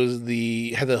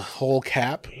he had the whole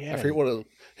cap. Yeah. I forget what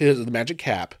he has, the magic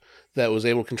cap that was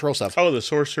able to control stuff. Oh, the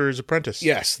Sorcerer's Apprentice.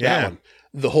 Yes, that one.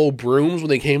 The whole brooms when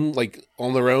they came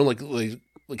on their own,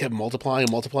 they kept multiplying.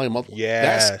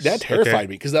 Yes. That terrified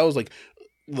me because that was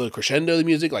the crescendo of the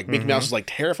music. Mickey Mouse was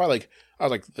terrified. I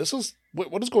was like, this is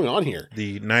what is going on here?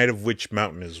 The Night of Witch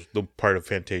Mountain is the part of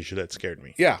Fantasia that scared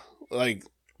me. Yeah.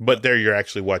 But there you're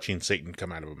actually watching Satan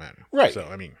come out of a mountain. Right. So,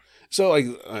 I mean. So,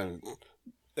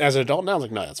 as an adult now, I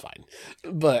was no, that's fine.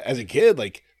 But as a kid,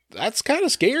 that's kind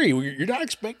of scary. You're not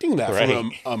expecting that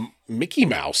from a Mickey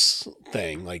Mouse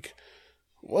thing.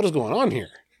 What is going on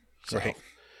here? So, right.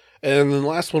 And then the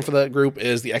last one for that group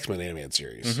is the X-Men animated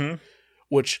series,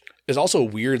 which is also a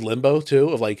weird limbo, too,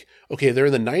 of okay, they're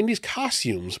in the 90s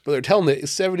costumes, but they're telling the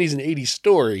 70s and 80s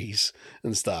stories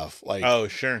and stuff. Oh,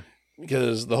 sure.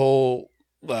 because the whole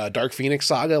Dark Phoenix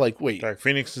saga. Like, wait, Dark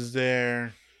Phoenix is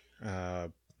there.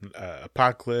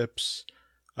 Apocalypse.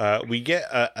 We get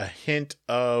a hint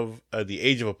of the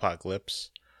Age of Apocalypse.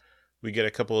 We get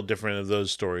a couple of different of those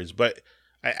stories, but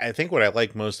I think what I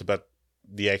like most about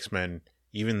the X-Men,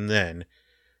 even then,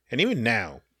 and even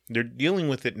now, they're dealing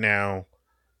with it now,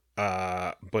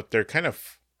 but they're kind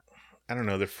of, I don't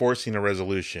know, they're forcing a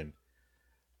resolution.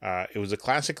 It was a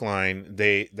classic line,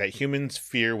 that humans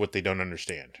fear what they don't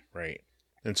understand, right?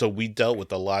 And so we dealt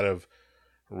with a lot of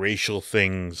racial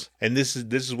things, and this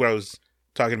is what I was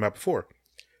talking about before.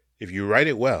 If you write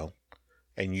it well,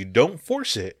 and you don't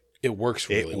force it, it works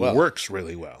really well. It works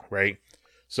really well, right?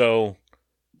 So,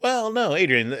 well, no,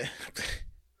 Adrian,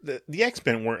 the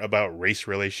X-Men weren't about race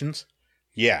relations.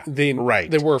 Yeah, right.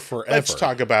 They were forever. Let's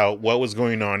talk about what was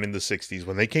going on in the 60s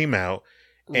when they came out,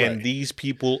 and these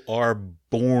people are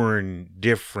born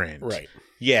different. Right.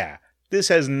 Yeah, this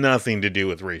has nothing to do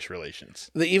with race relations.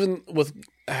 Even with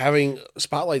having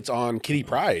spotlights on Kitty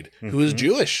Pryde, who is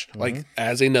Jewish, like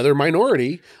as another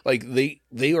minority, like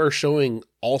they are showing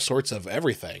all sorts of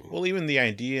everything. Well, even the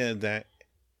idea that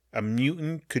a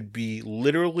mutant could be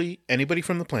literally anybody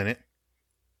from the planet,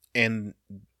 and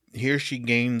here she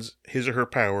gains his or her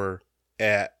power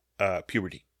at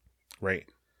puberty, right?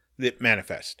 That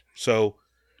manifest. So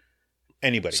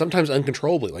anybody. Sometimes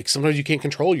uncontrollably. Like sometimes you can't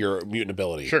control your mutant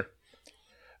ability. Sure.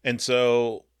 And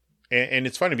so, and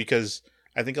it's funny because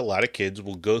I think a lot of kids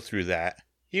will go through that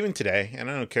even today. And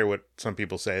I don't care what some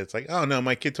people say. It's like, oh no,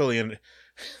 my kid totally,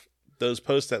 those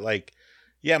posts that like,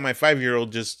 yeah, my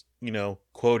 5-year-old just,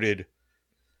 quoted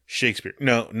Shakespeare.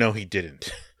 No, he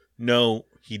didn't. No,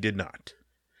 he did not.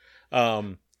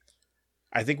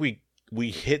 I think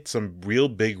we hit some real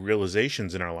big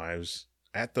realizations in our lives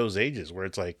at those ages where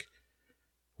it's like,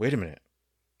 wait a minute.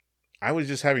 I was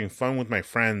just having fun with my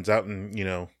friends out in,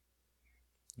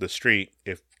 the street,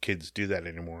 if kids do that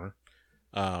anymore.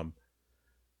 And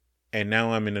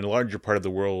now I'm in a larger part of the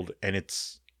world and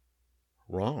it's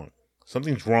wrong.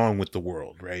 Something's wrong with the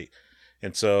world, right?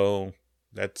 And so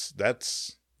that's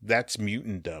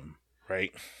mutantdom,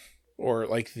 right? Or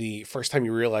like the first time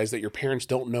you realize that your parents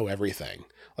don't know everything.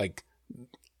 Like,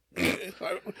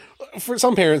 for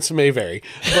some parents it may vary,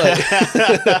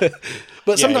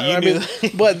 but sometimes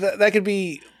but that could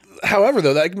be. However,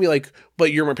 though, that can be like,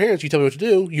 but you're my parents. You tell me what to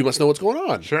do. You must know what's going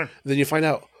on. Sure. Then you find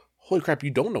out, holy crap,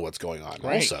 you don't know what's going on.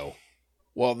 Right. Also,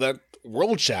 well, that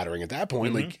world shattering at that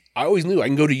point. Like I always knew I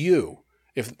can go to you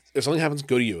if something happens.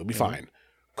 Go to you. It'll be fine.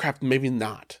 Crap, maybe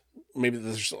not. Maybe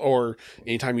there's, or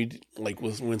anytime you like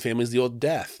when families deal with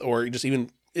death, or just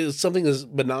even is something as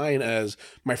benign as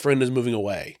my friend is moving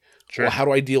away. Sure. Well, how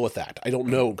do I deal with that? I don't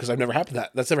know because I've never happened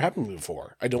that's never happened to me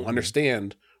before. I don't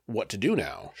understand what to do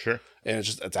now. Sure. And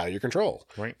it's out of your control.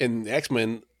 Right. And the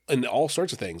X-Men and all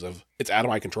sorts of things it's out of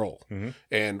my control.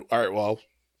 And all right, well,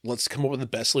 let's come up with the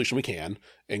best solution we can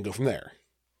and go from there.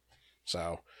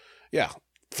 So, yeah,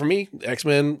 for me,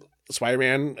 X-Men,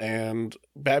 Spider-Man, and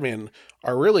Batman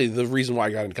are really the reason why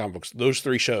I got into comic books. Those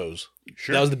 3 shows.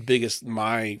 Sure. That was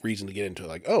my reason to get into it.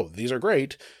 Like, oh, these are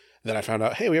great. Then I found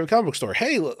out, hey, we have a comic book store.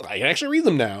 Hey, I can actually read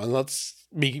them now. And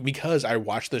because I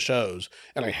watched the shows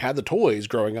and I had the toys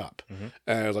growing up. And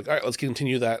I was like, all right, let's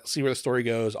continue that, see where the story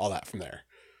goes, all that from there.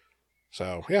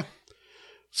 So, yeah.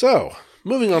 So,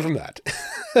 moving on from that,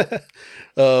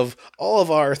 of all of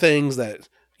our things that,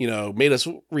 made us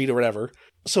read or whatever.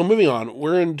 So, moving on,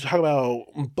 we're going to talk about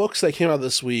books that came out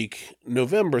this week,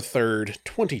 November 3rd,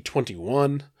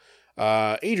 2021.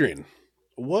 Adrian,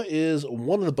 what is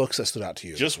one of the books that stood out to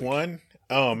you? Just one?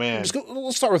 Oh, man.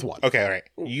 Let's start with one. Okay, all right.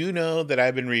 You know that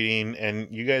I've been reading, and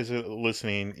you guys are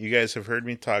listening. You guys have heard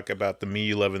me talk about the Me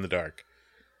You Love in the Dark.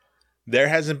 There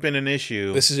hasn't been an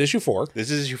issue. This is issue 4.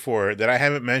 This is issue 4 that I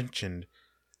haven't mentioned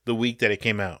the week that it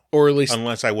came out. Or at least...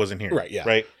 Unless I wasn't here. Right, yeah.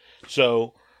 Right?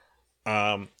 So,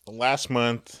 last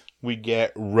month, we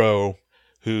get Ro,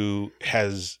 who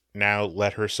has now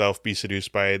let herself be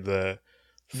seduced by the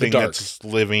thing that's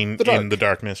living in the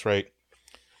darkness, right?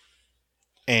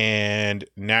 And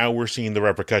now we're seeing the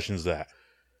repercussions of that.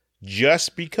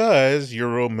 Just because you're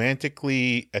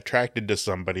romantically attracted to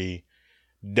somebody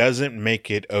doesn't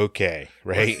make it okay,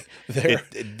 right?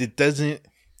 It doesn't.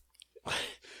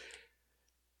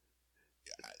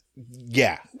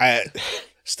 Yeah.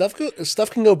 Stuff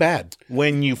can go bad.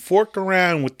 When you fork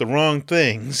around with the wrong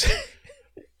things.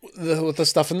 With the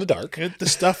stuff in the dark. The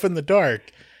stuff in the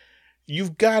dark.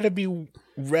 You've got to be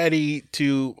ready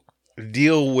to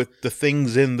deal with the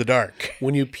things in the dark.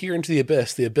 When you peer into the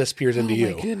abyss peers into you.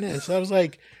 Oh my goodness. I was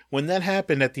like, when that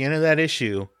happened at the end of that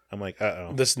issue, I'm like,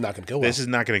 uh-oh. This is not going to go well. This is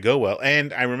not going to go well.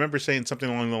 And I remember saying something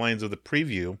along the lines of the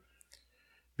preview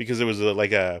because there was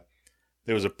a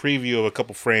preview of a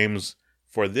couple frames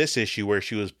for this issue where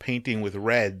she was painting with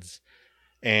reds,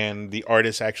 and the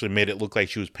artist actually made it look like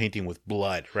she was painting with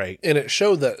blood, right? And it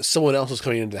showed that someone else was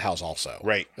coming into the house also.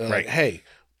 Right, They're right. like, hey,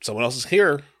 someone else is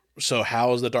here. So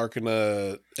how is the dark going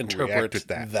to interpret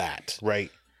that?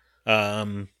 Right.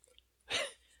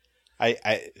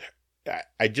 I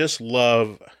just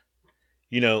love,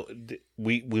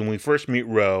 when we first meet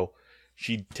Ro,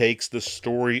 she takes the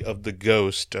story of the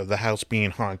ghost of the house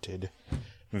being haunted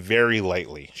very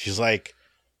lightly. She's like,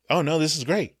 oh no, this is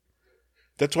great.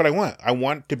 That's what I want. I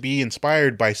want to be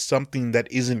inspired by something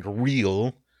that isn't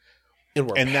real.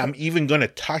 And I'm even going to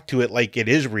talk to it like it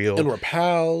is real. And we're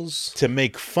pals. To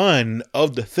make fun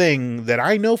of the thing that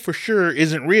I know for sure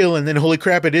isn't real. And then, holy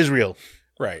crap, it is real.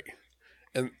 Right.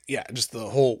 And yeah, just the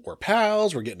whole, we're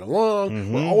pals, we're getting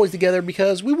along, we're always together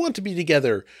because we want to be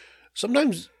together.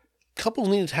 Sometimes couples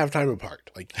need to have time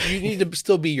apart. Like, you need to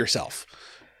still be yourself.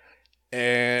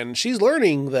 And she's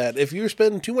learning that if you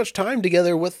spend too much time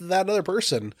together with that other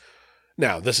person,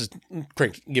 now this is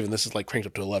cranked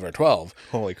up to 11 or 12.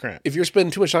 Holy crap. If you're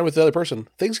spending too much time with the other person,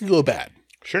 things can go bad.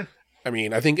 Sure. I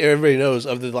mean, I think everybody knows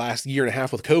of the last year and a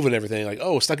half with COVID and everything, like,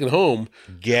 oh, stuck at home.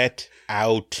 Get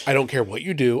out. I don't care what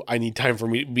you do. I need time for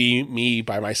me to be me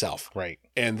by myself. Right.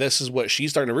 And this is what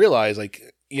she's starting to realize,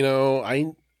 like,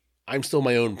 I'm still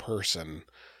my own person,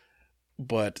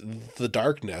 but the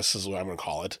darkness is what I'm going to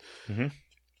call it. Mm-hmm.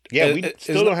 Yeah, we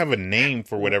still don't have a name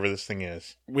for whatever this thing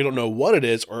is. We don't know what it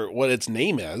is or what its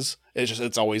name is.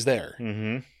 It's always there.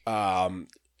 Mm-hmm.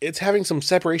 It's having some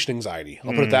separation anxiety.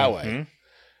 I'll put it that way.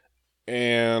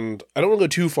 And I don't want to go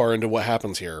too far into what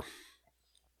happens here,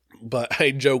 but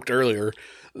I joked earlier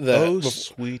that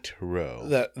sweet Ro,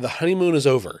 that the honeymoon is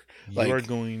over. You are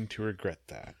going to regret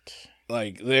that.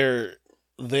 Like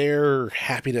their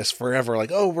happiness forever.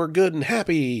 Like, oh, we're good and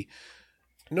happy.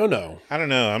 No. I don't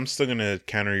know. I'm still going to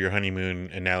counter your honeymoon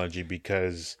analogy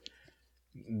because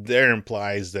there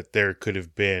implies that there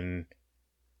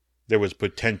was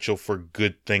potential for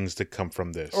good things to come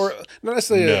from this. Or not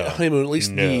necessarily a honeymoon, at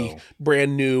least the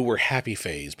brand new, we're happy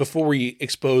phase before we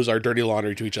expose our dirty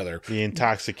laundry to each other. The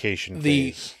intoxication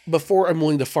phase. Before I'm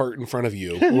willing to fart in front of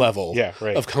you level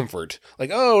of comfort.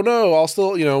 Like, oh no, I'll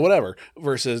still, whatever.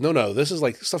 Versus, no, this is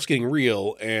like stuff's getting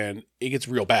real and it gets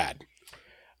real bad.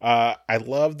 I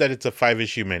love that it's a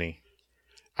 5-issue mini.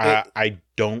 I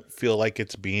don't feel like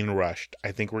it's being rushed.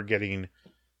 I think we're getting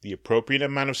the appropriate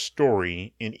amount of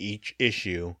story in each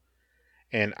issue,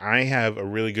 and I have a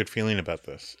really good feeling about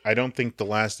this. I don't think the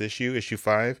last issue, issue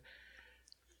 5,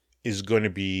 is going to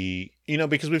be,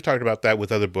 because we've talked about that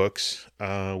with other books.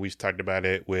 We've talked about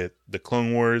it with the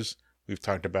Clone Wars. We've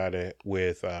talked about it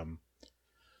with, I'm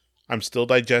still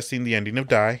digesting the ending of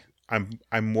Die. I'm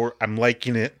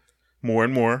liking it more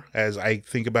and more as I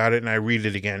think about it and I read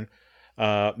it again.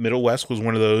 Middle West was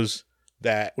one of those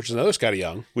which is another Scotty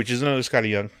Young. It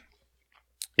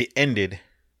ended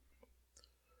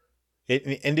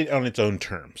on its own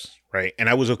terms, right? And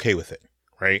I was okay with it,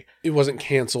 right? It wasn't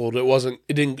canceled. It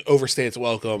didn't overstay its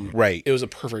welcome. Right. It was a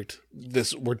perfect,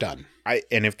 we're done.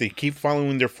 And if they keep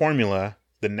following their formula,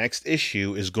 the next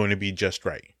issue is going to be just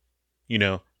right.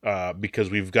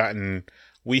 Because we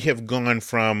have gone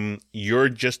from you're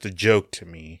just a joke to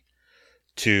me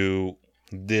to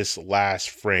this last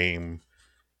frame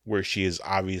where she is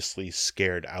obviously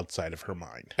scared outside of her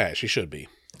mind. As she should be.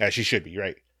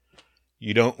 Right.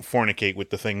 You don't fornicate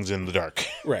with the things in the dark.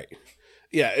 Right.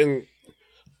 Yeah, and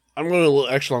I'm going to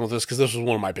extra long with this because this was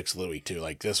one of my picks of the week, too.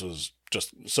 Like, this was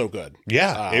just so good.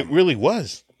 Yeah, it really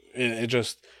was. And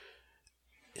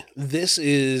this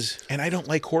is... And I don't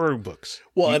like horror books.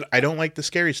 Well, I don't like the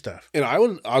scary stuff. And I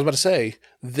was about to say,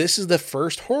 this is the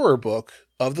first horror book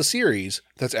of the series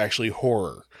that's actually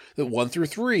horror. That 1 through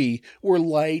 3 were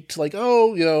light, like,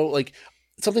 like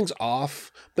something's off,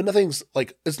 but nothing's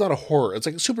like, it's not a horror. It's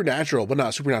like supernatural, but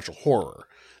not supernatural horror.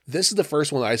 This is the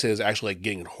first one that I say is actually like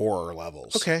getting horror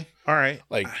levels. Okay. All right.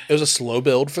 Like, it was a slow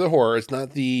build for the horror. It's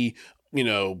not the,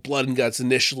 blood and guts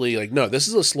initially. Like, no, this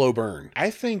is a slow burn. I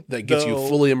think that gets you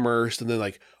fully immersed and then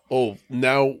like, oh,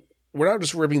 now we're not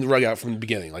just ripping the rug out from the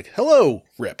beginning. Like, hello,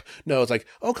 rip. No, it's like,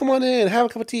 oh, come on in, have a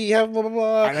cup of tea, have blah, blah,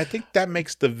 blah. And I think that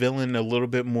makes the villain a little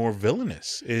bit more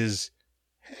villainous is,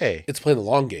 hey. It's playing the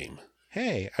long game.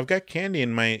 Hey, I've got candy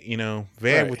in my,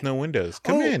 van with no windows.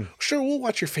 Come in. Sure, we'll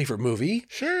watch your favorite movie.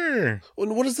 Sure.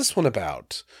 What is this one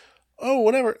about? Oh,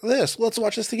 whatever. Let's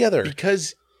watch this together.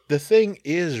 Because the thing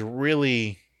is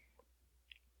really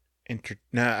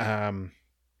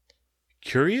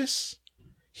curious.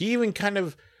 He even kind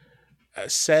of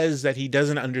says that he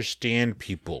doesn't understand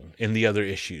people in the other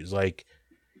issues. Like,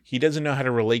 he doesn't know how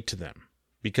to relate to them.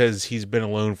 because he's been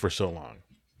alone for so long.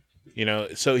 You know,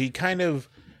 so he kind of,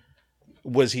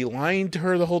 was he lying to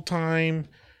her the whole time?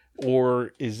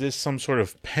 Or is this some sort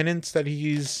of penance that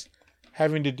he's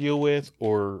having to deal with,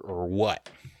 or what?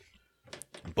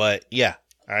 But yeah,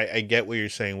 I get what you're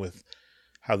saying with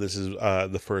how this is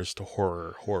the first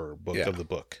horror book of the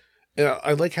book. Yeah,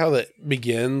 I like how that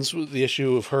begins with the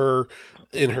issue of her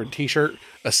in her t-shirt,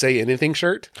 a Say Anything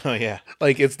shirt. Oh yeah,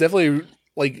 like it's definitely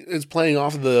like it's playing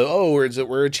off of the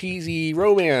we're a cheesy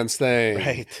romance thing,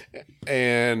 right?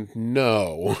 And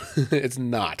no, it's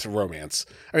not romance.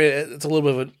 I mean, it's a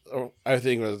little bit of I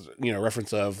think it was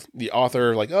reference of the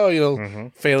author, like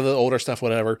fan of the older stuff,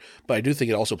 whatever. But I do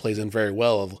think it also plays in very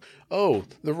well of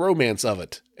the romance of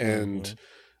it, and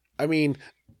I mean,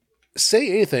 Say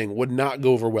Anything would not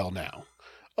go over well now.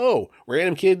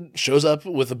 Random kid shows up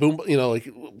with a boom, like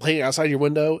playing outside your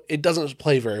window. It doesn't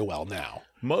play very well now.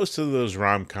 Most of those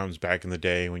rom-coms back in the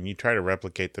day, when you try to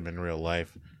replicate them in real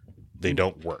life, they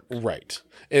don't work. Right.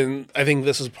 And I think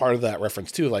this is part of that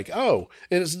reference too. Like, and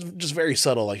it's just very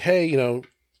subtle. Like, hey,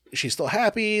 she's still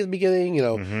happy at the beginning,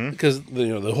 because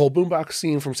the whole boombox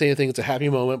scene from Say Anything, it's a happy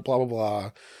moment, blah, blah,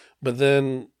 blah. But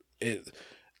then it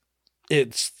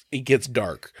gets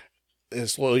dark. It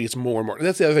slowly gets more and more. And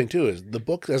that's the other thing too, is the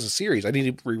book as a series, I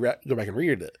need to go back and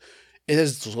read it. It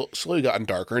has slowly gotten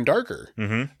darker and darker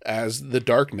as the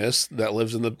darkness that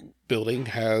lives in the building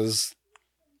has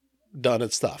done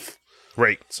its stuff.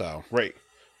 Right. So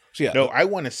yeah. No, I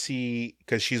want to see,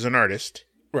 because she's an artist.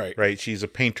 Right. Right. She's a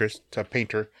painter,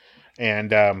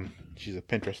 and she's a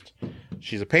Pinterest.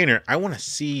 She's a painter. I want to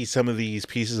see some of these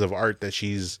pieces of art that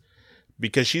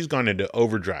because she's gone into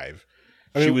overdrive.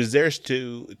 She was there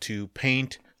to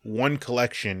paint one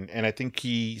collection, and I think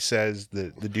he says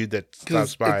the dude that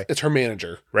stops by, it's her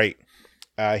manager, right?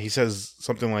 He says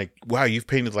something like, "Wow, you've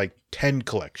painted like 10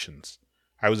 collections.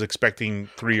 I was expecting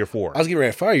 3 or 4." I was getting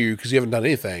ready to fire you because you haven't done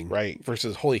anything, right?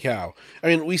 Versus, holy cow! I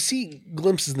mean, we see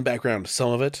glimpses in the background of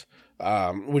some of it.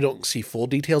 We don't see full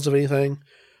details of anything.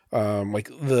 Like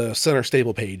the center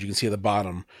stable page, you can see at the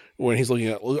bottom when he's looking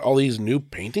at all these new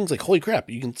paintings. Like, holy crap!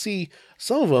 You can see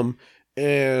some of them.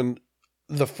 And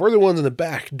the further ones in the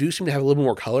back do seem to have a little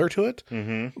more color to it.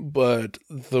 Mm-hmm. But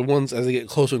the ones, as they get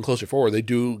closer and closer forward, they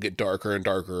do get darker and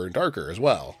darker and darker as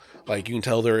well. Like, you can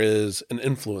tell there is an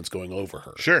influence going over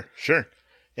her. Sure.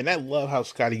 And I love how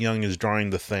Scotty Young is drawing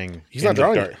the thing. He's not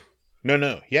drawing it.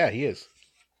 No. Yeah, he is.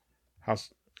 Right.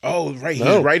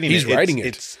 He's writing it. He's writing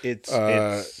it.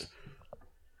 It's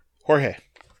Jorge.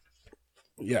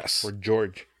 Yes. Or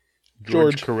George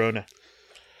Corona.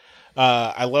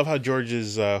 I love how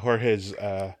Jorge's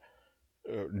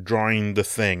drawing the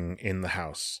thing in the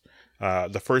house.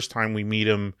 The first time we meet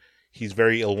him, he's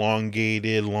very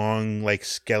elongated, long, like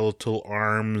skeletal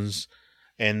arms,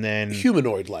 and then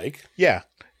humanoid-like. Yeah,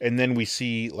 and then we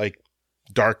see like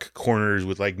dark corners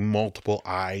with like multiple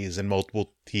eyes and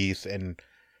multiple teeth, and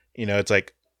it's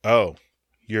like, oh,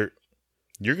 you're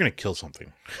gonna kill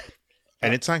something.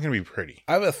 And it's not going to be pretty.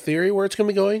 I have a theory where it's going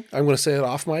to be going. I'm going to say it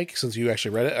off mic since you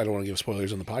actually read it. I don't want to give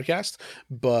spoilers on the podcast,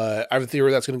 but I have a theory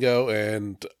where that's going to go,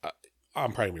 and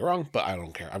I'm probably going to be wrong, but I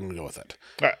don't care. I'm going to go with it.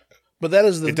 But that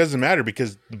is it doesn't matter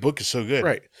because the book is so good.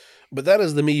 Right. But that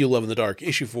is the Me You Love in the Dark,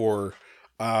 issue 4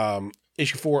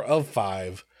 of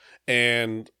 5.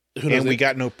 And who knows? And we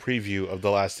got no preview of the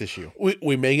last issue.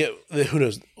 We may get, who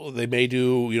knows? They may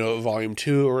do, volume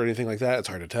 2 or anything like that. It's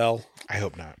hard to tell. I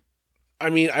hope not.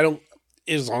 I mean,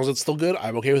 as long as it's still good,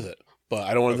 I'm okay with it. But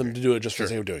I don't want them to do it just for the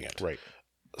sake of doing it. Right.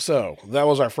 So that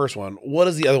was our first one. What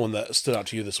is the other one that stood out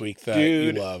to you this week that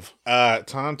you love?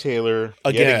 Tom Taylor,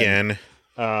 yet again,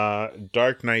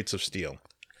 Dark Knights of Steel.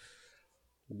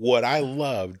 What I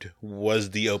loved was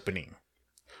the opening.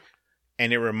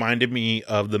 And it reminded me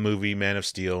of the movie Man of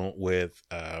Steel with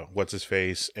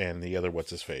What's-His-Face and the other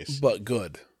What's-His-Face. But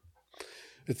good.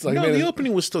 It's like, the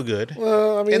opening was still good.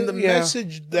 Well, I mean, and the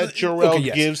message that Jor-El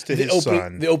gives to his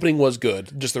son. The opening was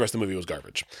good. Just the rest of the movie was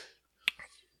garbage.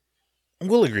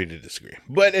 We'll agree to disagree.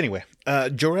 But anyway,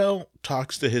 Jor-El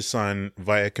talks to his son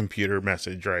via computer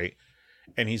message, right?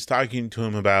 And he's talking to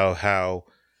him about how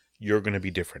you're going to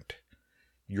be different.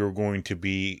 You're going to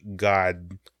be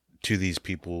God to these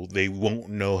people. They won't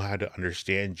know how to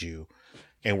understand you.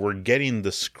 And we're getting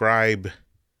the scribe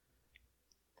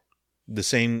the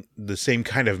same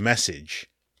kind of message,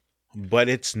 but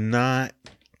it's not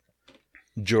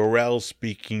Jor-El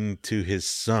speaking to his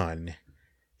son.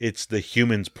 It's the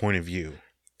human's point of view.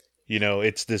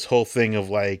 It's this whole thing of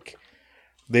like,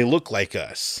 they look like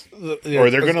us, or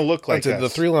they're going to look like us. The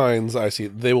 3 lines I see: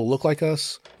 they will look like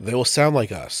us, they will sound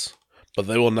like us, but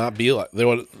they will not be like.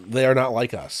 They are not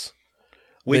like us.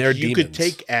 Which you could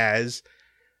take as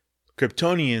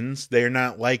Kryptonians, they're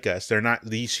not like us.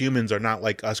 These humans are not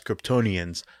like us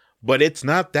Kryptonians. But it's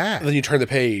not that. And then you turn the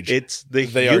page. It's they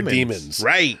humans. are demons.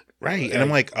 Right. And I'm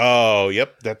like, oh,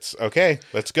 yep, that's okay.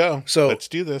 Let's go. So let's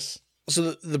do this.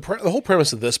 So the whole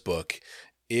premise of this book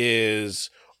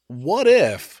is, what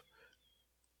if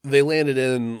they landed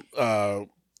in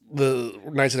the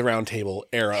Knights of the Round Table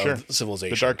era of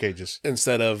civilization, the Dark Ages,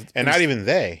 instead of not even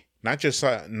they, not just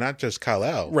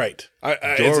Kal-El, right?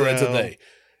 It's a they,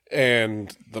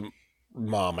 and the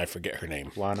mom, I forget her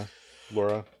name,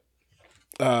 Laura.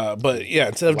 But yeah,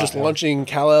 instead of just launching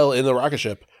Kal-El in the rocket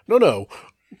ship, no.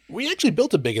 We actually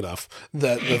built it big enough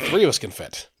that the three of us can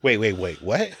fit. Wait,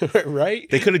 what? Right?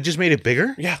 They could have just made it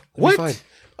bigger? Yeah. What? Fine.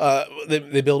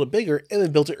 They built it bigger, and they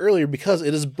built it earlier because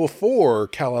it is before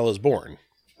Kal-El is born.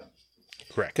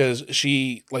 Correct. Because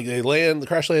the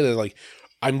crash land, and like,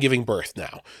 I'm giving birth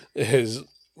now. Is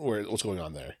what's going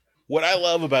on there. What I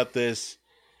love about this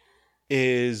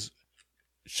is,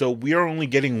 so we are only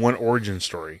getting one origin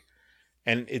story,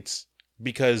 and it's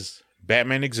because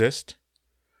Batman exists.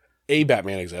 A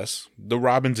Batman exists. The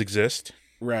Robins exist.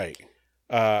 Right.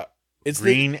 It's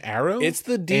Green Arrow. It's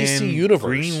the DC universe.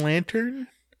 Green Lantern.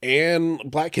 And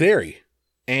Black Canary.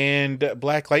 And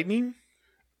Black Lightning.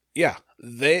 Yeah.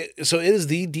 So it is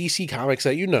the DC comics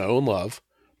that you know and love,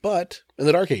 but in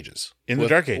the Dark Ages.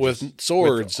 With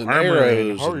swords and arrows.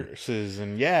 And horses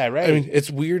and yeah, right. I mean, it's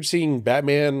weird seeing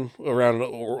Batman around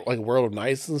like a world of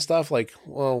knights and stuff. Like,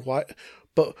 well, why?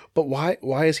 But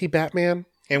why is he Batman?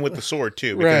 And with the sword,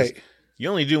 too. Because right. You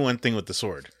only do one thing with the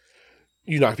sword.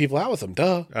 You knock people out with them,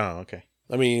 duh. Oh, okay.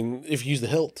 I mean, if you use the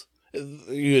hilt,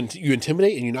 you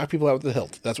intimidate and you knock people out with the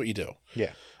hilt. That's what you do.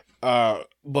 Yeah.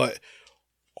 But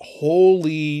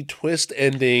holy twist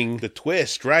ending. The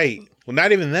twist, right. Well,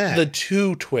 not even that. The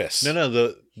two twists. No,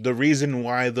 the reason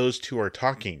why those two are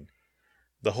talking.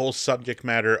 The whole subject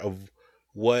matter of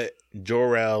what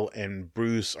Jor-El and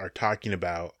Bruce are talking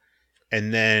about.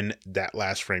 And then that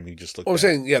last frame you just looked at. I'm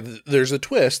saying, yeah, there's a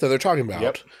twist that they're talking about.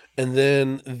 Yep. And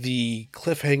then the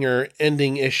cliffhanger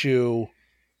ending issue.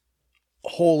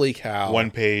 Holy cow.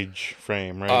 1 page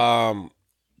frame, right?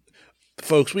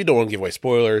 Folks, we don't want to give away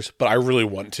spoilers, but I really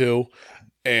want to.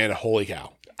 And holy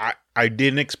cow. I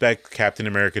didn't expect Captain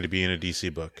America to be in a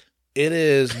DC book. It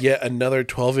is yet another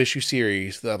 12-issue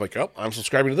series that I'm like, oh, I'm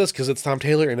subscribing to this because it's Tom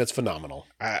Taylor and it's phenomenal.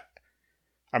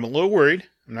 I'm a little worried.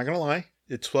 I'm not going to lie.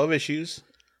 It's 12 issues,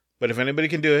 but if anybody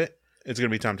can do it, it's going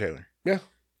to be Tom Taylor. Yeah.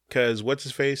 Because what's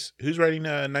his face? Who's writing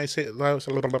Nice on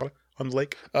the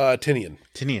Lake?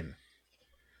 Tinian.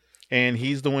 And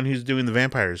he's the one who's doing the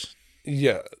vampires.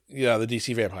 Yeah, the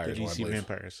DC vampires. The DC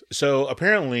vampires. So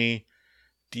apparently,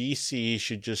 DC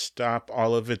should just stop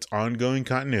all of its ongoing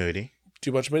continuity.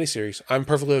 Too much miniseries. I'm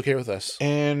perfectly okay with this.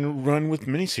 And run with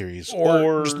miniseries.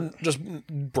 Or just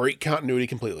break continuity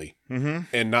completely. Mm-hmm.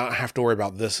 And not have to worry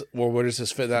about this. Well, where does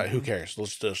this fit that? Who cares?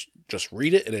 Let's just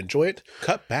read it and enjoy it.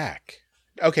 Cut back.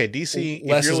 Okay, DC,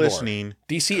 less if you're listening. More.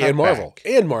 DC and Marvel. Back.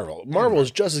 And Marvel. Marvel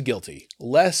is just as guilty.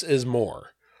 Less is more.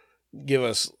 Give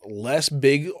us less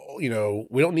big, we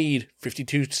don't need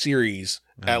 52 series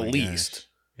at least.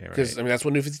 Because, yeah, right. That's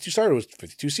when New 52 started, was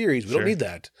 52 series. We don't need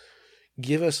that.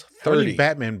 Give us 30. How many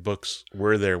Batman books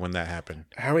were there when that happened?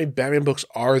 How many Batman books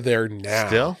are there now?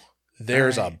 Still?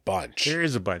 There's a bunch. There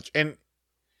is a bunch. And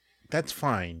that's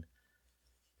fine.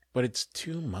 But it's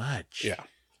too much. Yeah.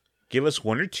 Give us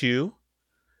 1 or 2.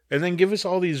 And then give us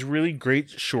all these really great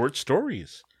short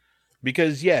stories.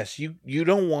 Because, yes, you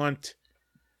don't want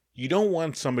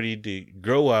somebody to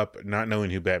grow up not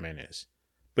knowing who Batman is.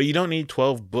 But you don't need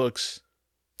 12 books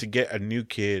to get a new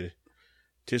kid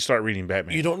to start reading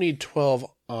Batman. You don't need 12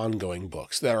 ongoing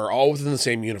books that are all within the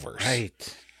same universe.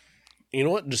 Right. You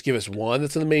know what? Just give us one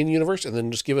that's in the main universe, and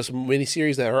then just give us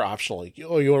miniseries that are optional. Like, you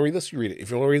want to read this? You read it. If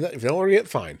you don't want to read that, if you don't want to read it,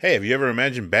 fine. Hey, have you ever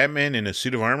imagined Batman in a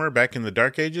suit of armor back in the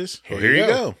Dark Ages? Here you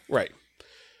go. Right.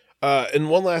 And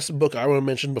one last book I want to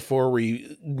mention before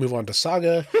we move on to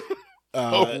Saga.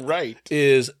 Right.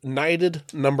 Is Knighted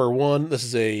 #1. This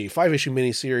is a 5-issue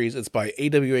miniseries. It's by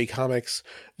AWA Comics.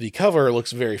 The cover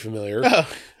looks very familiar.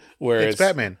 Where it's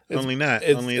Batman.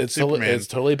 It's Superman. It's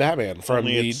totally Batman from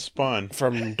Spawn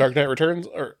from Dark Knight Returns,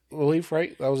 or I believe,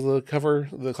 right? That was the cover,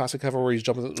 the classic cover where he's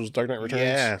jumping. It was Dark Knight Returns.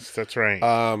 Yes, that's right.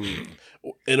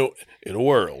 In a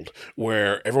world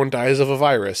where everyone dies of a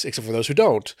virus except for those who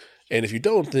don't. And if you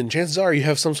don't, then chances are you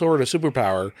have some sort of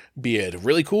superpower, be it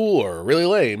really cool or really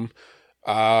lame.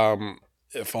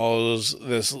 It follows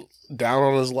this down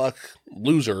on his luck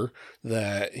loser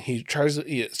that it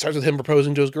starts with him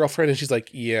proposing to his girlfriend, and she's like,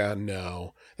 yeah,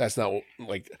 no, that's not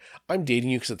like, I'm dating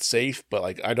you because it's safe, but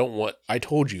like, I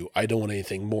told you I don't want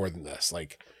anything more than this.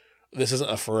 Like, this isn't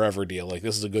a forever deal. Like,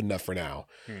 this is a good enough for now.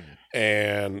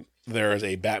 And there is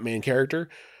a Batman character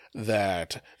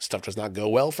that stuff does not go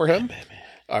well for him.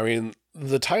 I mean,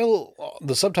 the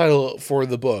subtitle for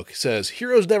the book says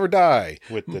 "Heroes Never Die"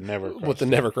 with the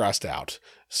never crossed out.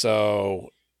 So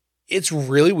it's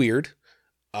really weird.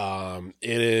 It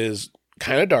is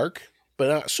kind of dark, but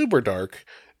not super dark.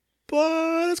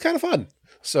 But it's kind of fun.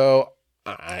 So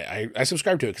I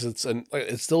subscribe to it because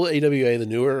it's still AWA,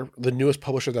 the newest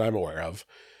publisher that I'm aware of,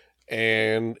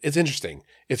 and it's interesting.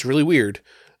 It's really weird.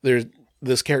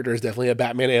 This character is definitely a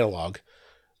Batman analog,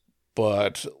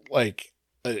 but like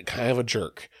kind of a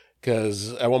jerk.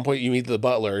 Because at one point you meet the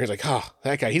butler, and he's like,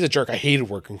 that guy, he's a jerk. I hated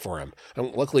working for him.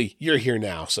 And luckily, you're here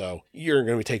now, so you're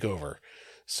going to take over.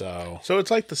 So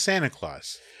it's like the Santa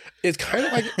Claus. It's kind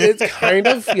of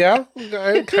yeah,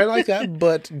 kind of like that,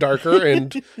 but darker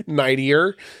and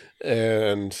nightier,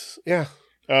 and yeah.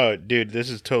 Oh, dude, this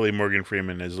is totally Morgan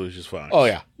Freeman as Lucius Fox. Oh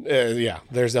yeah, yeah.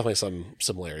 There's definitely some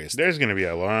similarities. There's going to be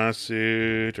a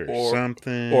lawsuit or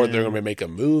something, or they're going to make a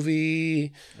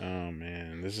movie. Oh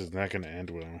man, this is not going to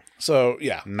end well. So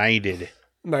yeah, Knighted,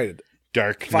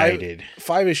 Dark Knighted,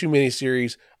 5-issue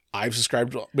miniseries. I've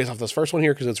subscribed based off this first one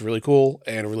here because it's really cool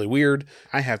and really weird.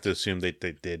 I have to assume they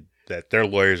did that. Their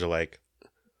lawyers are like,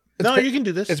 no, you can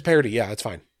do this. It's parody. Yeah, it's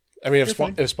fine. I mean,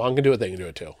 if Spawn can do it, they can do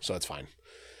it too. So it's fine.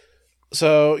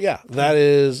 So yeah, that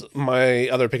is my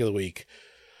other pick of the week.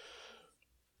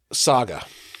 Saga.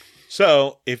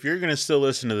 So if you're going to still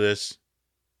listen to this,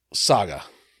 Saga.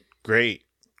 Great.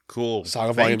 Cool.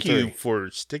 Saga Volume 3. Thank you for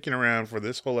sticking around for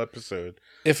this whole episode.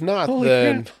 If not,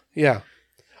 then crap. Yeah.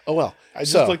 Oh well. I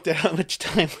just looked at how much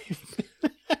time we've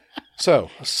So,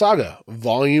 Saga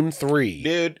Volume 3.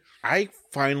 Dude, I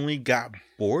finally got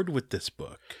bored with this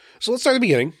book. So let's start at the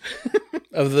beginning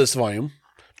of this volume.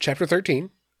 Chapter 13.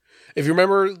 If you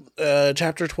remember,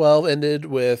 Chapter 12 ended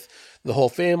with the whole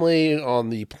family on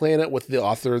the planet with the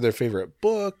author of their favorite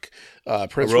book.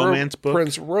 Prince book.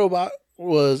 Prince Robot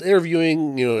was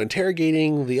interviewing,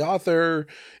 interrogating the author,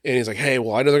 and he's like, hey,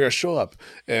 well, I know they're going to show up.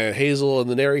 And Hazel in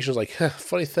the narration is like,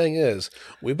 funny thing is,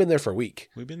 we've been there for a week.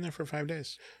 We've been there for 5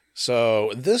 days.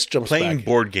 So this jumps playing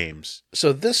board games.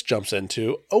 So this jumps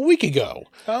into a week ago.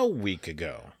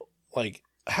 Like,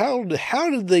 how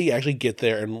did they actually get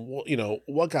there, and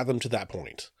what got them to that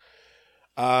point?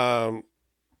 So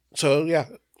yeah,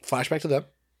 flashback to them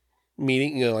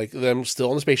meeting, like them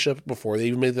still on the spaceship before they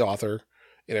even made the author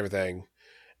and everything.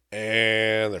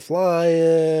 And they're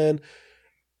flying.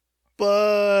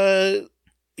 But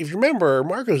if you remember,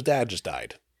 Marco's dad just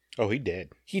died. Oh, he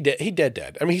did. He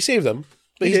dead. I mean, he saved them,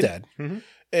 but he's dead. Mm-hmm.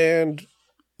 And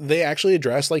they actually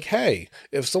address, like, hey,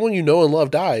 if someone you know and love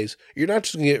dies, you're not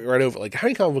just going to get right over it. Like, how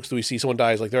many comic books do we see someone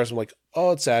dies, like, the rest of them, like,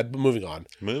 oh, it's sad, but moving on.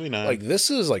 Like, this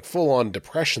is, like, full-on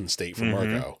depression state for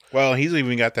Marco. Well, he's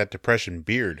even got that depression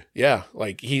beard. Yeah,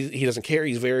 like, he doesn't care.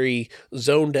 He's very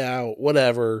zoned out,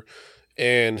 whatever.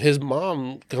 And his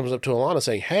mom comes up to Alana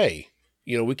saying, hey,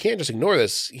 we can't just ignore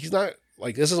this. He's not,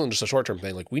 like, this isn't just a short-term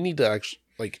thing. Like, we need to actually,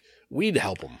 like, we need to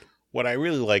help him. What I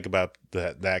really like about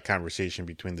that conversation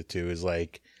between the two is,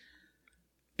 like,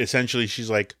 essentially she's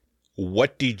like,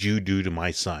 what did you do to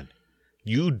my son?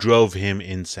 You drove him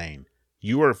insane.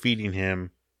 You are feeding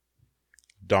him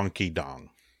donkey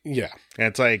dong. Yeah. And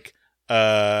it's like,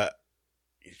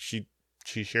 she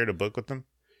shared a book with them.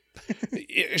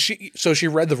 She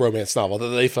read the romance novel that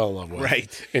they fell in love with.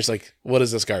 Right. And it's like, what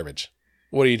is this garbage?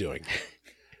 What are you doing?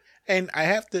 And I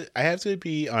have to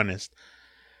be honest.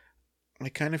 I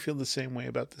kind of feel the same way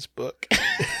about this book.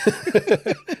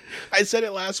 I said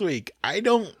it last week. I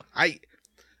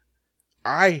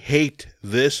hate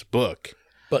this book.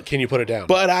 But can you put it down?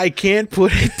 But I can't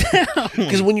put it down.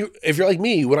 Because if you're like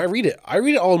me, when I read it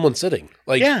all in one sitting.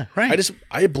 Like, yeah, right.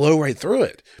 I blow right through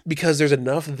it because there's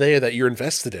enough there that you're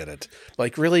invested in it.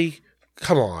 Like, really?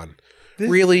 Come on.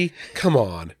 Really? Come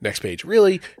on. Next page.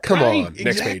 Really? Come on.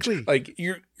 Next page. Like,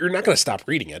 you're not going to stop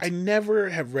reading it. I never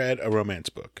have read a romance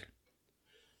book.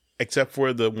 Except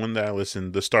for the one that I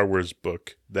listened, the Star Wars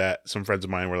book that some friends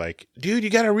of mine were like, dude, you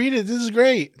got to read it. This is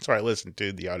great. So I listened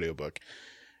to the audiobook.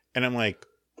 And I'm like,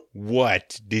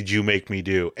 what did you make me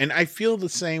do? And I feel the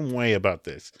same way about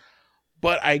this.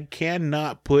 But I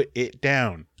cannot put it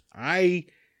down. I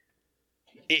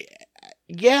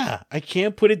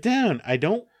can't put it down. I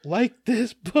don't like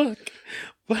this book,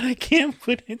 but I can't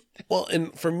put it down. Well,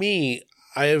 and for me,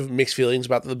 I have mixed feelings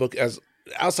about the book as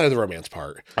outside of the romance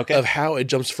part of how it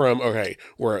jumps from,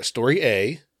 we're at story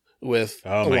A with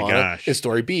Alana and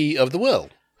story B of the will.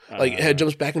 Like it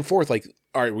jumps back and forth. Like,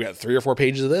 all right, we got 3 or 4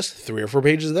 pages of this, 3 or 4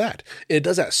 pages of that. And it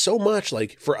does that so much.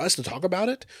 Like for us to talk about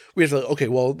it, we have to, okay,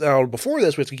 well now before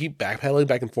this, we have to keep backpedaling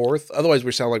back and forth. Otherwise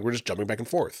we sound like we're just jumping back and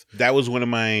forth. That was one of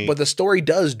my... But the story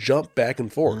does jump back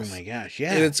and forth. Oh my gosh,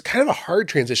 yeah. And it's kind of a hard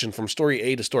transition from story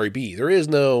A to story B. There is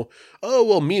no, oh,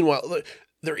 well, meanwhile...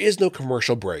 There is no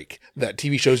commercial break that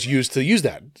TV shows use to use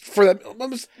that for that,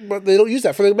 but they don't use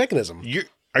that for the mechanism.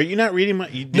 Are you not reading my?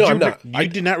 I'm not. You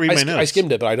did not read my notes. I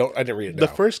skimmed it, but I didn't read it. The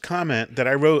first comment that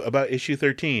I wrote about issue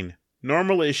 13,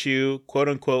 normal issue, quote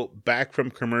unquote, back from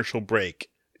commercial break.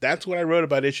 That's what I wrote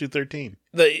about issue 13.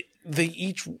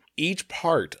 Each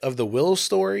part of the Will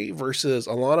story versus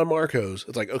Alana Marcos.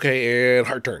 It's like, okay, and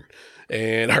hard turn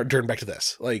back to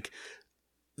this. Like,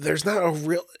 there's not a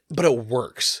real, but it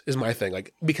works is my thing.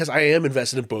 Like, because I am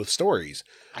invested in both stories.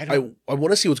 I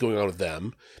want to see what's going on with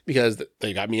them because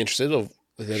they got me interested of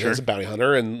there's a bounty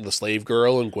hunter and the slave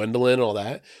girl and Gwendolyn and all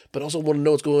that, but also want to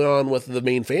know what's going on with the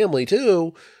main family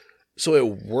too. So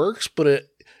it works, but it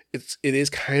is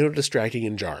kind of distracting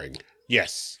and jarring.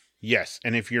 Yes.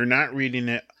 And if you're not reading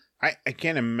it, I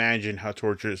can't imagine how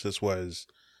torturous this was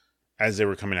as they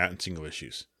were coming out in single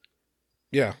issues.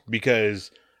 Yeah.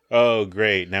 Because, oh,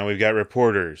 great. Now we've got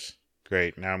reporters.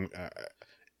 Great. Now,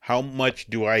 how much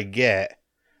do I get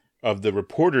of the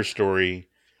reporter story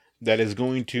that is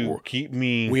going to keep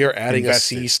me We are adding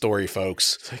invested? a C story,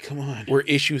 folks. It's like, come on. We're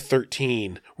issue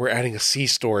 13. We're adding a C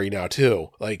story now, too.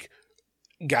 Like,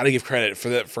 got to give credit for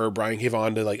that, for Brian K.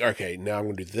 Vaughan to, like, okay, now I'm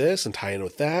going to do this and tie in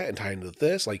with that and tie in with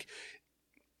this. Like,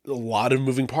 a lot of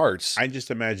moving parts. I just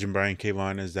imagine Brian K.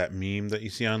 Vaughan as that meme that you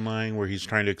see online where he's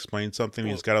trying to explain something.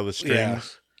 He's got all the strings. Yeah,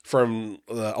 from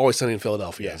Always Sunny in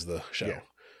Philadelphia is the show. Yeah.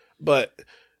 But,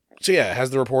 so yeah, it has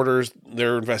the reporters.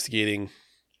 They're investigating.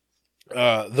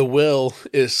 The Will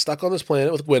is stuck on this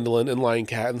planet with Gwendolyn and Lion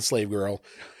Cat and Slave Girl.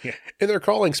 Yeah. And they're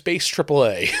calling Space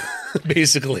AAA,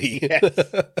 basically. Yes.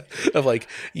 Of like,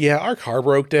 yeah, our car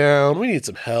broke down. We need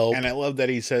some help. And I love that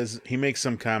he makes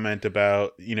some comment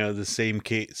about,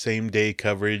 the same day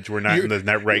coverage. We're not in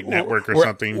the right network or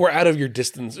something. We're out of your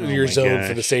distance, your zone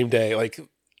for the same day. Like,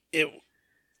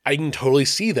 I can totally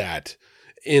see that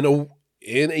in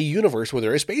a universe where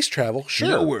there is space travel. Sure.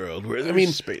 In a world where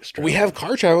there's space travel. We have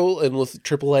car travel and with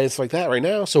AAA and stuff like that right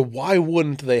now. So why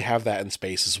wouldn't they have that in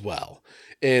space as well?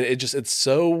 And it's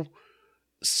so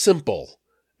simple,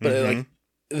 but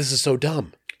this is so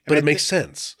dumb, but it makes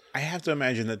sense. I have to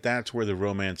imagine that that's where the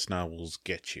romance novels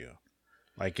get you.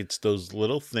 Like, it's those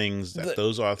little things that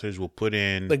those authors will put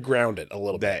in. They ground it a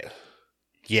little bit.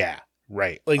 Yeah,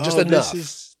 right. Like, just enough.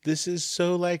 This is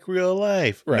so like real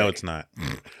life. Right. No, it's not.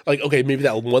 Like, okay, maybe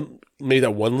that one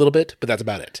little bit, but that's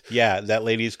about it. Yeah, that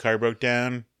lady's car broke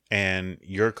down and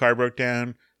your car broke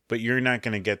down, but you're not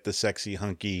going to get the sexy,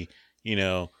 hunky,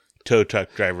 tow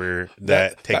truck driver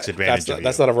that takes advantage of you.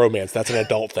 That's not a romance. That's an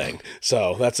adult thing.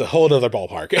 So that's a whole other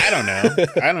ballpark. I don't know.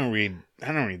 I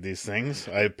don't read these things.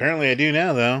 Apparently I do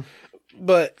now, though.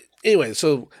 But anyway,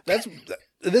 so that's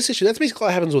this issue. That's basically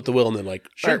what happens with the Will, and then like,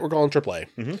 sure, all right, we're calling AAA.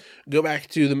 Mm-hmm. Go back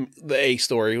to the A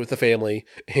story with the family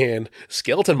and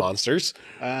skeleton monsters.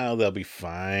 Oh, they'll be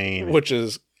fine. Which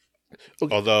is,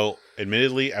 okay. Although,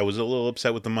 admittedly, I was a little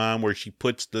upset with the mom where she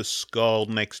puts the skull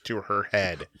next to her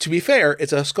head. To be fair,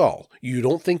 it's a skull. You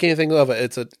don't think anything of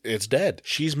it. It's dead.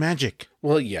 She's magic.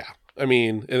 Well, yeah. I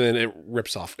mean, and then it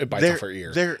rips off. It bites off her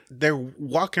ear. They're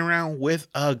walking around with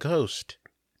a ghost.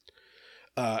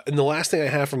 And the last thing I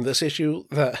have from this issue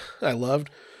that I loved,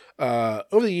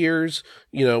 over the years,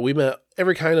 we met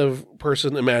every kind of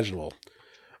person imaginable,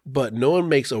 but no one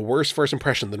makes a worse first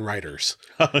impression than writers.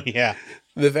 Oh, yeah.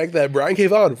 The fact that Brian K.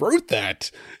 Vaughan wrote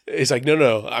that is like,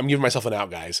 no, I'm giving myself an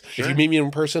out, guys. Sure. If you meet me in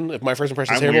person, if my first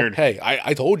impression is terrible, weird. Hey,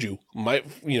 I told you,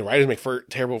 writers make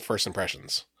terrible first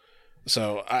impressions.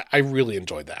 So I really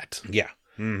enjoyed that. Yeah.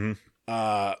 Mm-hmm.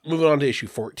 Moving on to issue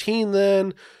 14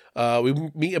 then. We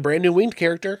meet a brand new winged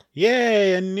character.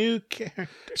 Yay, a new character.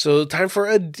 So time for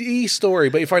a D story,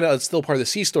 but you find out it's still part of the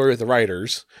C story with the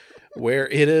writers, where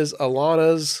it is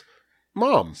Alana's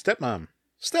mom. Stepmom.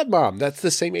 That's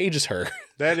the same age as her.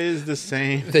 That is the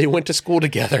same. They went to school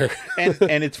together.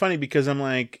 and it's funny because I'm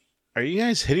like, are you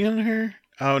guys hitting on her?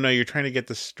 Oh, no, you're trying to get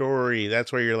the story.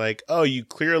 That's where you're like, oh, you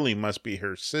clearly must be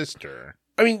her sister.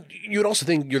 I mean, you would also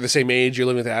think you're the same age, you're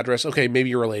living at the address. Okay, maybe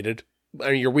you're related.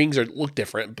 I mean, your wings look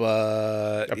different,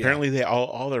 but apparently they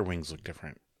all their wings look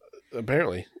different.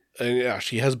 Apparently, and yeah,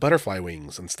 she has butterfly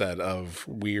wings instead of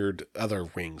weird other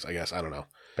wings. I guess I don't know,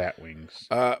 bat wings.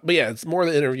 But yeah, it's more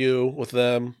the interview with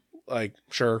them. Like,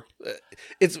 sure,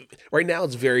 it's right now.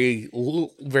 It's very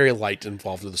light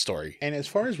involved with the story. And as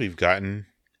far as we've gotten,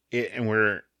 and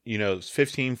we're it's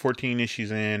 15, 14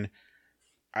 issues in.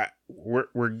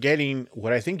 We're getting,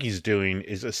 what I think he's doing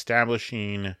is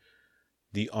establishing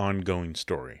the ongoing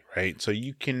story, right? So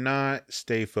you cannot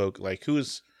stay focused. Like,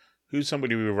 who's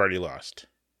somebody we've already lost?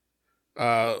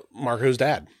 Marco's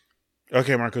dad.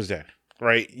 Okay, Marco's dad.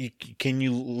 Right? Can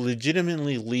you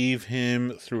legitimately leave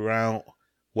him throughout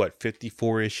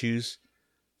 54 issues?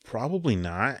 Probably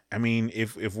not. I mean,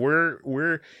 if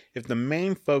the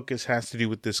main focus has to do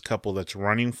with this couple that's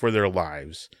running for their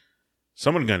lives,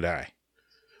 someone's gonna die.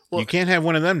 Well, you can't have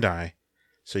one of them die,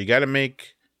 so you got to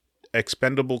make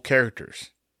expendable characters.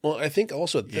 Well, I think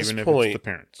also at this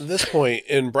point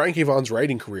in Brian K. Vaughan's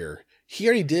writing career, he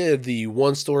already did the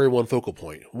one story, one focal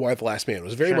point. Why the Last Man it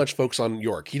was very much focused on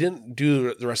York. He didn't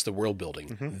do the rest of the world building.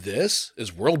 Mm-hmm. This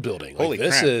is world building. Holy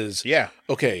crap.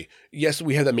 Okay. Yes,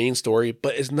 we have the main story,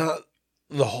 but it's not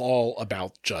the all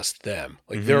about just them.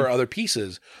 Like there are other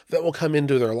pieces that will come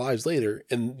into their lives later,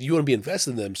 and you want to be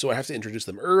invested in them. So I have to introduce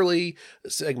them early,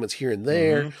 segments here and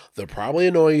there. Mm-hmm. They'll probably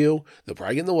annoy you. They'll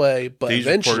probably get in the way, but these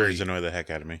eventually reporters annoy the heck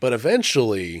out of me. But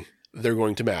eventually, they're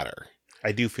going to matter.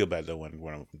 I do feel bad though when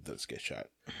one of them does get shot.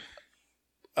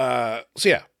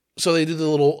 So they do the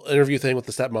little interview thing with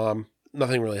the stepmom.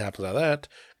 Nothing really happens out of that.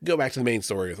 Go back to the main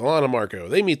story with Alana Marco.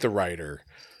 They meet the writer.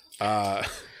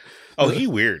 He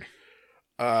weird.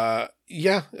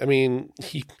 Yeah, I mean,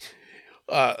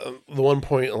 the one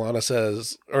point Alana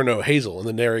says, or no, Hazel in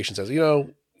the narration says,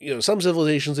 some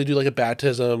civilizations, they do like a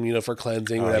baptism, for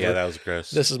cleansing, whatever. Yeah, that was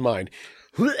gross. This is mine.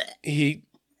 The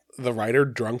writer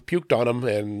drunk puked on him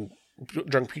and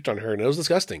drunk puked on her, and it was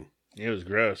disgusting. It was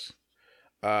gross.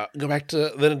 Go back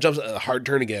to, then it jumps a hard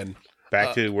turn again.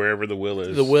 Back to wherever the will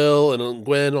is. The will and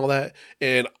Gwen and all that.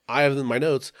 And I have in my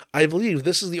notes, I believe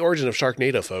this is the origin of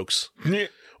Sharknado, folks.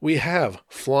 We have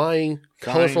flying,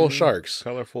 colorful sharks.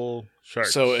 Colorful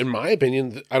sharks. So, in my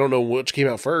opinion, I don't know which came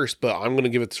out first, but I'm going to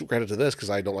give it credit to this because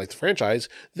I don't like the franchise.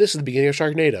 This is the beginning of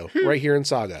Sharknado, right here in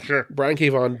Saga. Sure. Brian K.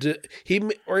 Vaughan,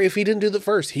 if he didn't do the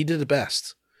first, he did the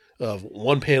best. Of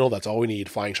one panel, that's all we need.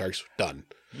 Flying sharks, done.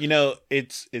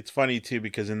 It's funny too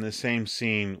because in the same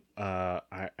scene,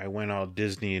 I went all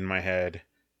Disney in my head,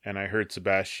 and I heard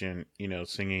Sebastian,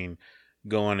 singing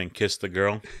 "Go On and Kiss the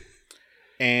Girl,"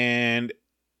 and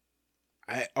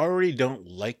I already don't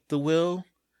like the Will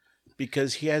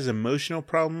because he has emotional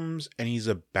problems and he's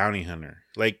a bounty hunter.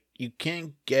 Like, you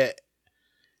can't get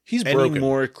any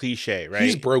more cliche, right?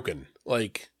 He's broken.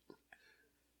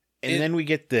 Then we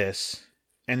get this,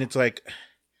 and it's like,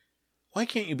 why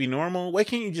can't you be normal? Why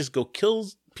can't you just go kill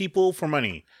people for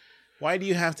money? Why do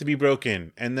you have to be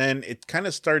broken? And then it kind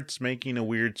of starts making a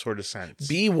weird sort of sense.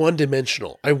 Be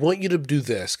one-dimensional. I want you to do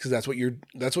this because that's what you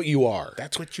are.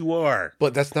 That's what you are.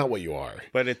 But that's not what you are.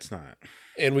 But it's not.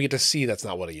 And we get to see that's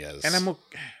not what he is. And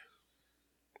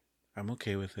I'm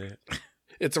okay with it.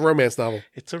 It's a romance novel.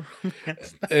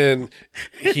 And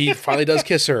he finally does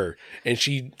kiss her, and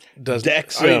she does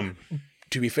decks him.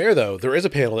 To be fair, though, there is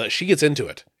a panel that she gets into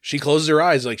it. She closes her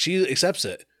eyes, like she accepts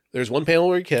it. There's one panel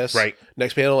where he kiss. Right.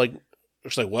 Next panel,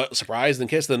 she's like, what? Surprise, then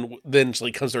kiss. Then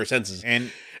she comes to her senses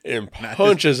and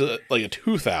punches a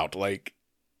tooth out,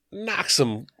 knocks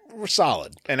him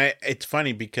solid. And it's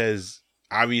funny because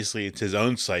obviously it's his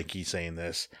own psyche saying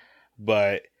this,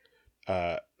 but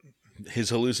his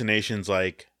hallucinations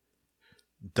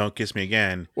don't kiss me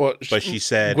again. Well, but she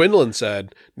said, Gwendolyn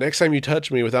said, next time you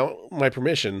touch me without my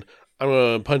permission, I'm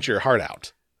going to punch your heart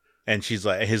out. And she's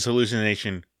like, his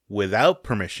hallucination without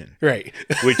permission. Right.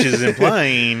 Which is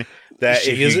implying that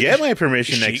if you get my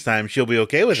permission next time, she'll be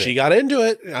okay with it. She got into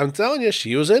it. I'm telling you,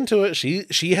 she was into it.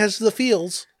 She has the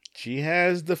feels. She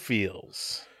has the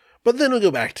feels. But then we'll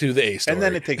go back to the A story. And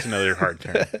then it takes another hard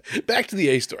turn. Back to the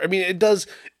A story. I mean, it does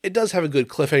have a good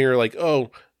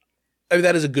cliffhanger,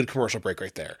 that is a good commercial break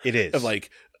right there. It is. Of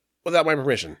without my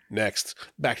permission. Next.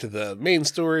 Back to the main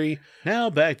story.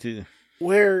 Now back to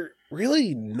where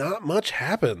really not much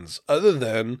happens other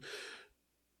than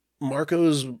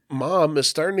Marco's mom is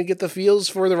starting to get the feels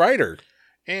for the writer.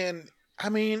 And I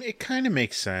mean, it kind of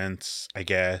makes sense, I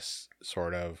guess,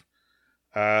 sort of.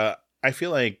 I feel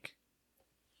like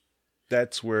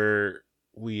that's where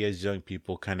we as young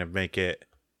people kind of make it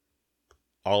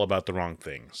all about the wrong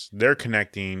things. They're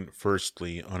connecting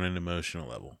firstly on an emotional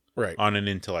level, right? On an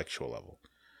intellectual level.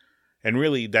 And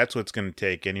really that's what's going to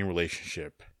take any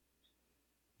relationship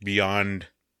beyond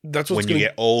when you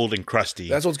get old and crusty.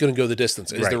 That's what's going to go the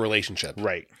distance is the relationship.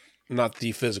 Right. Not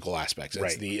the physical aspects.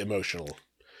 It's the emotional.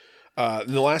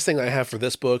 The last thing I have for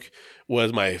this book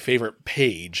was my favorite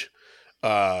page.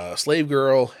 slave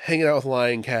girl hanging out with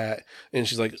Lion Cat, and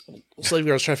she's like, slave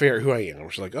girl's trying to figure out who I am.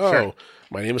 She's like, oh, sure.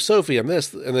 My name is Sophie. I'm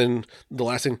this, and then the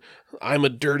last thing, I'm a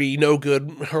dirty, no good,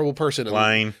 horrible person.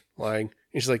 Lying.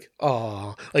 And she's like,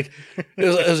 oh, like it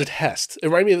was a test. It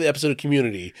reminded me of the episode of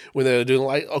Community when they were doing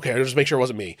like, okay, I'll just make sure it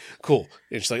wasn't me. Cool.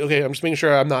 And she's like, okay, I'm just making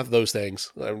sure I'm not those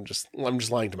things. I'm just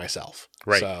lying to myself.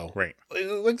 Right. So, right.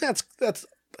 Like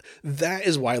that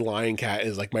is why Lion Cat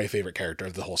is like my favorite character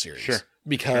of the whole series. Sure.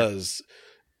 Because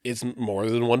it's more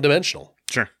than one dimensional.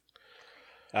 Sure.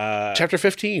 Chapter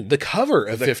 15, the cover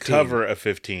of 15. The cover of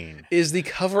 15 is the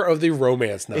cover of the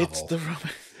romance novel. It's the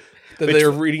romance that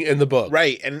they're reading in the book.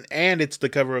 Right. And it's the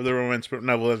cover of the romance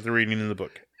novel that they're reading in the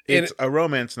book. It's a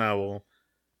romance novel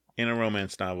in a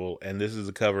romance novel, and this is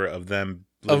the cover of them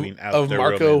living out of their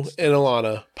Marco romance. and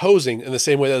Alana posing in the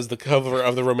same way as the cover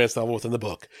of the romance novel within the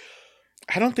book.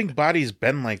 I don't think Body's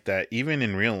been like that, even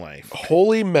in real life.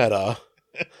 Holy meta.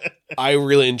 I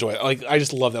really enjoy it. Like, I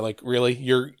just love that. Like, really?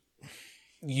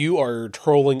 You are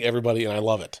trolling everybody, and I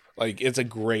love it. Like, it's a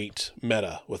great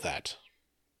meta with that.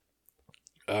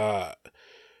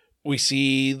 We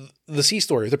see the sea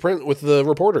story, the print with the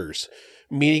reporters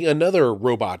meeting another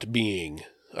robot being,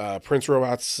 Prince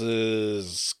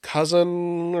Robot's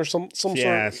cousin or some sort.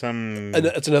 Yeah,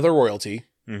 it's another royalty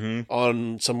mm-hmm.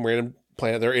 on some random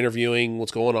planet. They're interviewing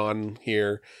what's going on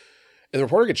here, and the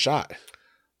reporter gets shot.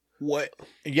 What?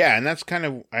 Yeah, and that's kind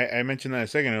of I mentioned that a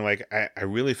second ago. Like, I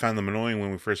really found them annoying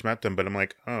when we first met them, but I'm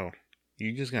like, oh,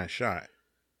 you just got shot.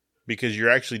 Because you're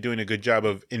actually doing a good job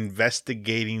of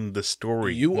investigating the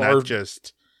story.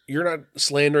 You're not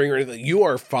slandering or anything. You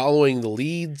are following the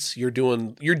leads. You're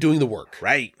doing the work.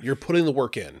 Right. You're putting the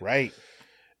work in. Right.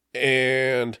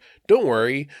 And don't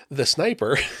worry, the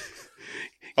sniper.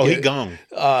 He gone.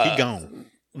 He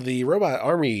gone. The robot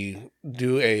army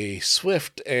do a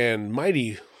swift and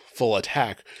mighty full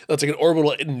attack. That's like an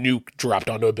orbital nuke dropped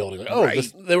onto a building. Like,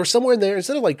 right. They were somewhere in there.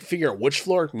 Instead of like figure out which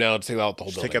floor, no, just take out the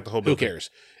whole building. Take out the whole building. Who cares?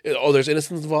 Oh, there's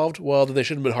innocents involved? Well, then they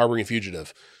shouldn't have been harboring a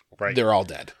fugitive. Right. They're all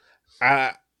dead.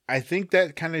 I think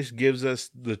that kind of gives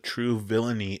us the true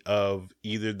villainy of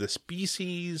either the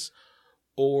species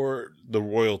or the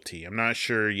royalty. I'm not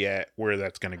sure yet where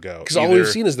that's going to go. Because all we've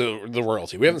seen is the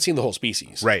royalty. We haven't seen the whole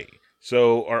species. Right.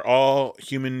 So are all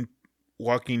human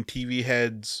walking TV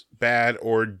heads bad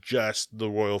or just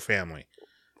the royal family?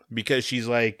 Because she's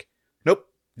like, nope,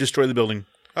 destroy the building.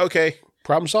 Okay.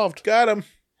 Problem solved. Got him.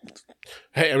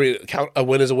 Hey, I mean, a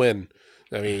win is a win.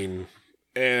 I mean,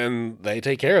 and they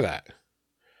take care of that.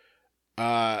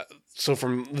 So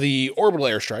from the orbital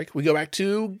airstrike, we go back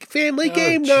to family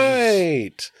game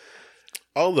night.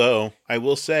 Although, I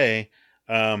will say,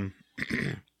 it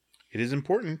is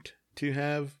important to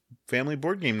have family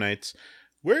board game nights.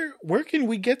 Where can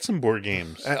we get some board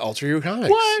games? At Alter Ego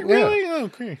Comics. What? Really? Oh,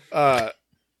 okay.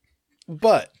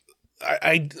 But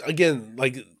I again,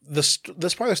 like this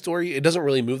part of the story, it doesn't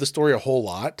really move the story a whole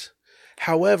lot.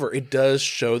 However, it does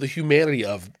show the humanity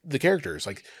of the characters.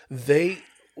 Like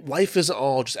life isn't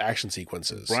all just action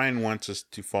sequences. Brian wants us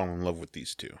to fall in love with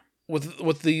these two. With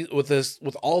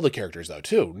all the characters though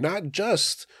too, not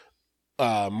just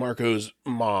Marco's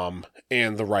mom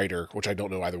and the writer, which I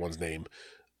don't know either one's name.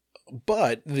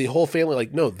 But the whole family,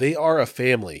 like, no, they are a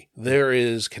family. There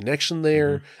is connection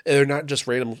there. Mm-hmm. And they're not just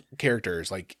random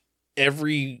characters. Like,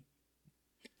 every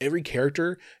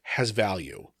character has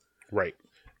value. Right.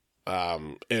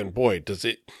 And boy, does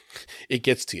it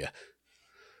gets to you.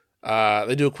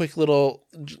 They do a quick little,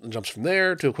 jumps from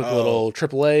there to a quick little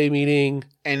AAA meeting.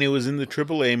 And it was in the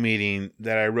AAA meeting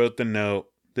that I wrote the note,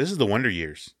 this is the Wonder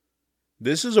Years.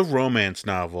 This is a romance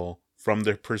novel from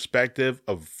the perspective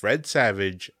of Fred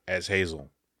Savage as Hazel.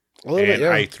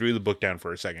 I threw the book down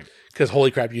for a second. Because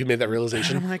holy crap, you made that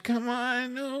realization. I'm like, come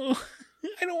on, no.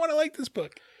 I don't want to like this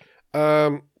book.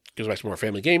 Goes back to more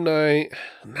family game night.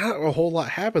 Not a whole lot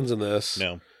happens in this.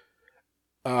 No.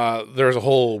 There's a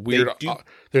whole weird,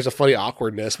 there's a funny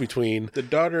awkwardness between the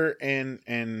daughter and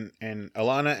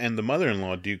Alana and the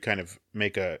mother-in-law do kind of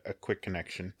make a quick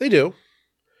connection. They do.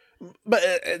 But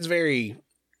it's very...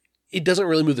 It doesn't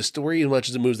really move the story as much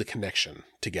as it moves the connection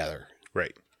together.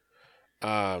 Right.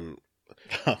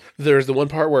 There's the one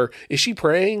part where, is she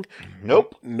praying?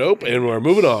 Nope. And we're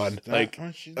moving on. Like,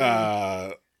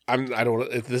 I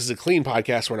don't, if this is a clean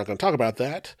podcast, we're not going to talk about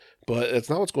that, but it's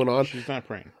not what's going on. She's not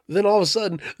praying. Then all of a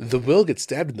sudden, the will gets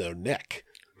stabbed in the neck.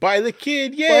 By the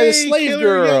kid. Yay. By the slave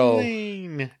girl.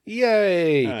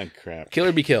 Yay. Oh, crap. Kill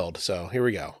or be killed. So here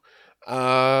we go.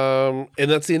 And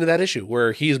that's the end of that issue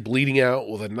where he's bleeding out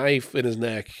with a knife in his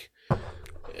neck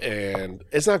and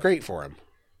it's not great for him.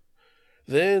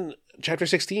 Then chapter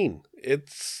 16,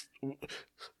 it's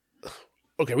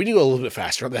okay, we need to go a little bit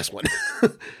faster on this one.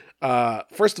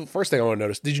 First thing I want to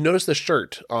notice, did you notice the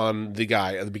shirt on the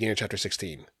guy at the beginning of chapter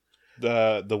 16?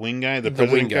 The wing guy, the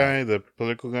president guy, the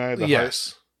political guy, the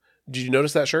yes. Heart? Did you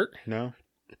notice that shirt? No.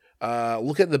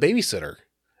 Look at the babysitter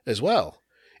as well.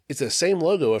 It's the same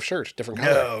logo of shirt, different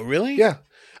color. No, really? Yeah.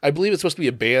 I believe it's supposed to be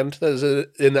a band that is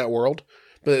in that world,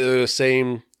 but they're the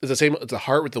same. It's the same. It's a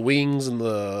heart with the wings and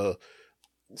the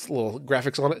little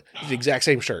graphics on it. It's the exact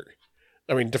same shirt.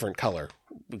 I mean, different color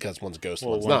because one's a ghost,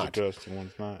 one's not. A ghost and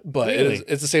one's not. But really?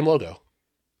 It's the same logo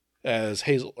as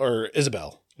Hazel or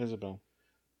Isabel.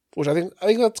 Which I think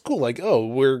that's cool. Like, oh,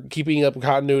 we're keeping up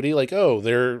continuity. Like, oh,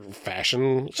 they're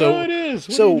fashion. So it is.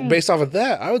 So based off of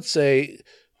that, I would say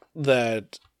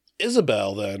that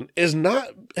Isabel then has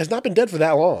not been dead for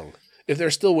that long. If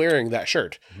they're still wearing that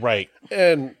shirt, right?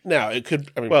 And now it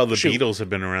could. I mean, well, the Beatles have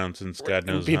been around since God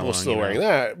knows how long. People are still wearing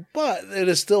that, but it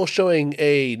is still showing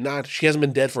she hasn't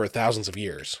been dead for thousands of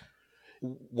years.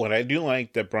 What I do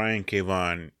like that Brian K.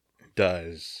 Vaughan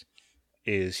does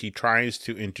is he tries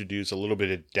to introduce a little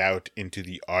bit of doubt into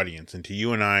the audience, into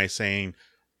you and I, saying,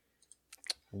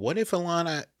 "What if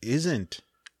Ilana isn't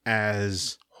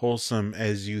as wholesome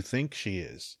as you think she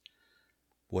is?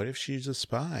 What if she's a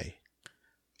spy?"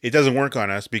 It doesn't work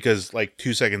on us because, like,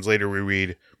 2 seconds later, we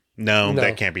read, "No,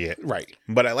 that can't be it." Right.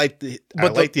 But I like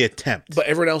the attempt. But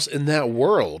everyone else in that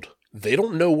world, they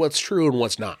don't know what's true and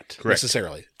what's not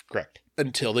necessarily. Correct.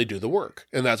 Until they do the work,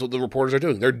 and that's what the reporters are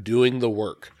doing. They're doing the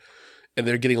work, and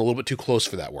they're getting a little bit too close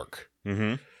for that work.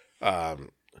 Mm-hmm.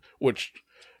 Which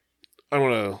I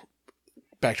want to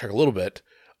backtrack a little bit.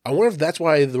 I wonder if that's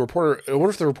why the reporter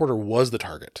was the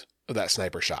target of that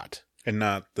sniper shot. And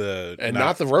not the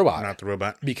robot. Not the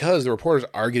robot. Because the reporters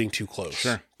are getting too close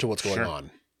to what's going on.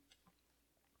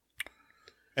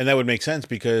 And that would make sense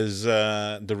because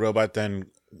the robot then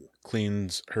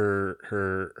cleans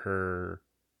her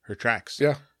tracks.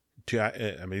 Yeah.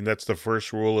 I mean, that's the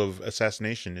first rule of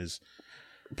assassination is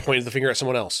pointing the finger at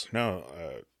someone else. No,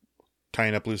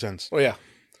 tying up loose ends. Oh yeah.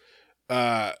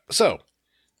 So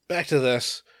back to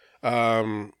this.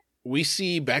 We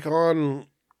see back on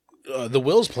the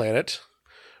Will's planet,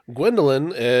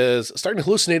 Gwendolyn is starting to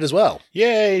hallucinate as well.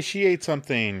 Yay, she ate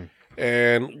something.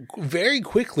 And very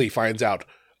quickly finds out,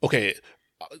 okay,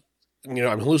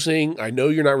 I'm hallucinating. I know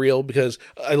you're not real because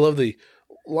I love the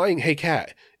lying. Hey,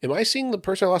 Kat, am I seeing the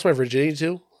person I lost my virginity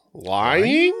to?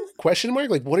 Lying? Question mark?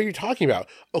 Like, what are you talking about?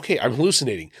 Okay, I'm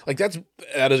hallucinating. Like, that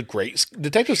is great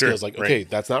detective skills. Like, okay,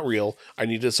 that's not real. I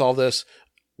need to solve this.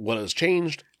 What has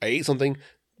changed? I ate something.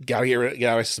 Gotta get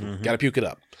out of my system. Gotta puke it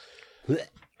up.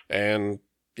 And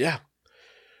yeah,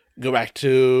 go back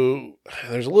to,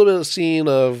 there's a little bit of a scene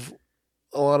of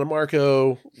Ilana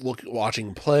Marco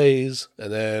watching plays,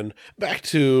 and then back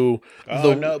to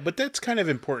no, but that's kind of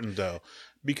important though,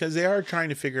 because they are trying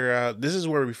to figure out, this is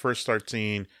where we first start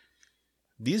seeing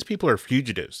these people are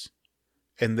fugitives,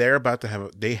 and they're about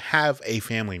to they have a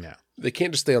family now. They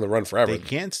can't just stay on the run forever. They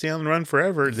can't stay on the run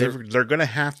forever. They're going to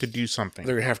have to do something.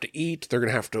 They're going to have to eat. They're going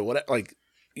to have to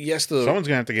yes, someone's going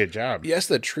to have to get a job. Yes,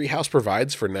 the treehouse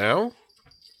provides for now,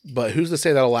 but who's to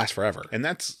say that'll last forever? And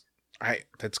that's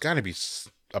got to be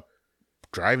a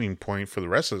driving point for the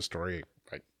rest of the story,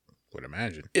 I would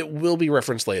imagine. It will be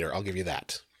referenced later. I'll give you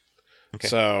that. Okay.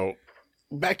 So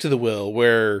back to the will,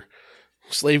 where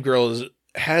Slave Girl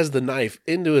has the knife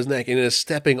into his neck and is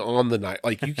stepping on the knife.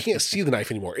 Like, you can't see the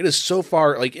knife anymore. It is so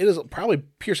far, like, it is probably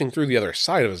piercing through the other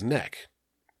side of his neck.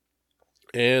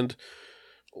 And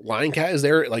Lion Cat is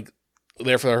there, like,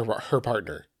 there for her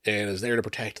partner, and is there to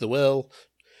protect the will.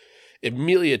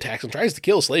 Immediately attacks and tries to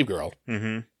kill Slave Girl.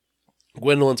 Mm-hmm.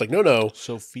 Gwendolyn's like, no.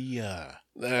 Sophia.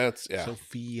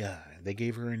 Sophia. They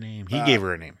gave her a name. He gave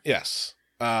her a name. Yes.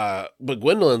 But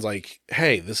Gwendolyn's like,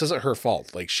 hey, this isn't her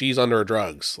fault. Like, she's under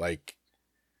drugs. Like,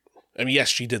 I mean, yes,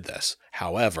 she did this.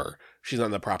 However, she's not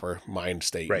in the proper mind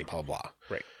state. Right. Blah, blah.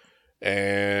 Right.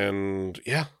 And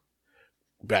yeah.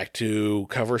 Back to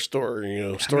cover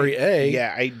story, story A.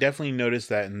 Yeah, I definitely noticed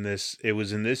that in this. It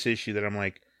was in this issue that I'm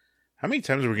like, how many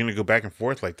times are we going to go back and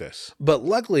forth like this? But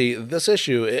luckily, this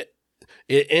issue, it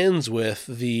ends with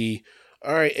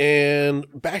all right, and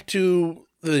back to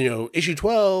the, issue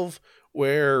 12,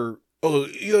 where,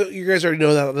 you guys already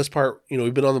know that this part,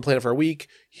 we've been on the planet for a week.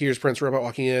 Here's Prince Robot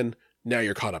walking in. Now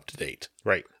you're caught up to date.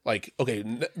 Right. Like, okay,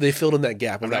 they filled in that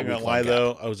gap. I'm not going to lie,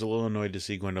 though. I was a little annoyed to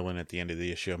see Gwendolyn at the end of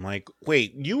the issue. I'm like,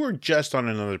 wait, you were just on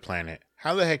another planet.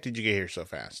 How the heck did you get here so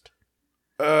fast?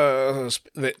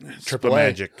 Triple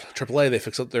Magic. AAA, they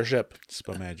fixed up their ship.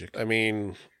 Spa Magic. I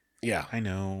mean, yeah. I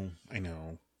know.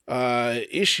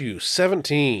 Issue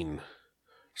 17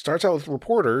 starts out with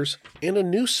reporters and a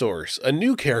new source. A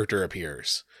new character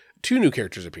appears. two new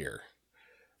characters appear.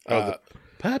 The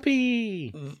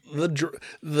puppy.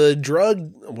 The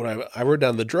drug. What I wrote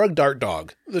down, the drug dart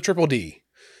dog, the Triple D.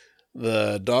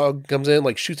 The dog comes in,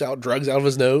 like shoots out drugs out of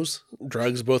his nose.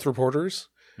 Drugs, both reporters,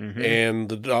 and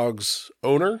the dog's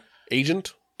owner,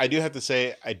 agent. I do have to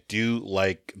say, I do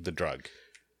like the drug.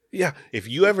 Yeah. If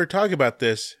you ever talk about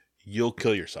this, you'll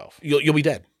kill yourself. You'll be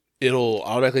dead. It'll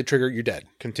automatically trigger you're dead.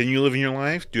 Continue living your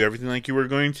life. Do everything like you were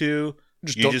going to.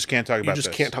 You just can't talk about this.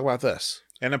 You just can't talk about this.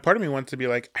 And a part of me wants to be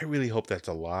like, I really hope that's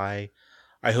a lie.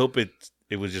 I hope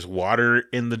it was just water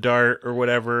in the dart or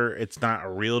whatever. It's not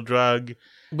a real drug.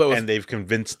 And they've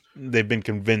been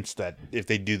convinced that if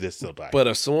they do this, they'll die. But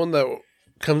if someone that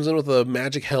comes in with a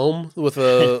magic helm with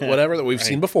a whatever that we've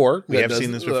seen before, we have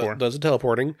seen this before, does the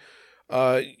teleporting,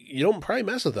 you don't probably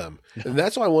mess with them. No. And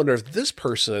that's why I wonder if this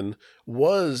person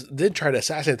did try to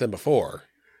assassinate them before,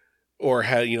 or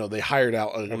had they hired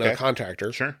out another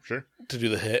contractor, sure, to do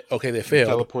the hit. Okay, they failed.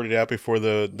 Teleported out before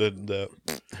the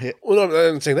hit. Well, no,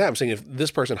 I'm not saying that. I'm saying if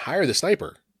this person hired the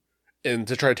sniper and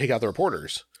to try to take out the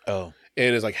reporters. Oh.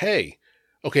 And is like, hey,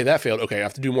 okay, that failed. Okay, I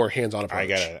have to do more hands-on approach. I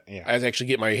gotta, I have to actually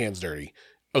get my hands dirty.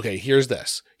 Okay, here's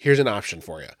this. Here's an option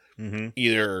for you. Mm-hmm.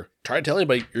 Either try to tell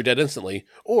anybody you're dead instantly,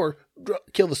 or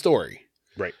kill the story.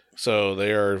 Right. So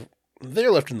they're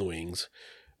left in the wings.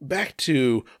 Back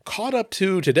to caught up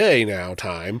to today now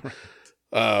time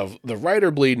of the writer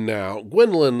bleeding out.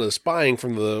 Gwendolyn is spying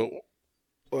from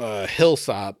the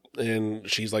hilltop, and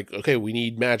she's like, okay, we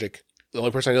need magic. The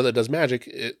only person I know that does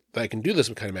magic, that can do this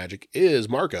kind of magic, is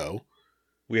Marco.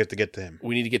 We have to get to him.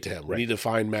 We need to get to him. Right. We need to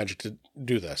find magic to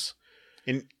do this.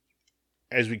 And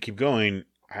as we keep going,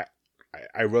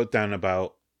 I wrote down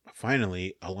about,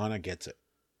 finally, Alana gets it.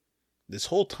 This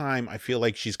whole time, I feel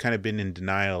like she's kind of been in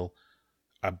denial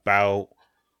about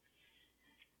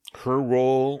her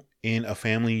role in a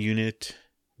family unit,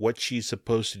 what she's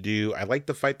supposed to do. I like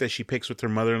the fight that she picks with her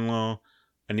mother-in-law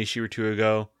an issue or two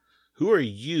ago. Who are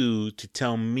you to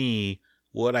tell me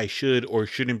what I should or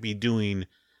shouldn't be doing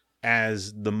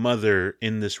as the mother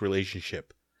in this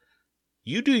relationship?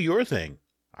 You do your thing.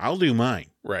 I'll do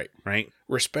mine. Right. Right?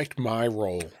 Respect my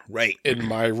role. Right. And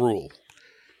my rule.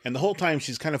 And the whole time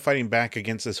she's kind of fighting back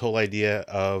against this whole idea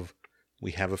of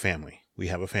we have a family. We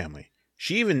have a family.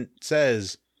 She even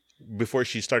says before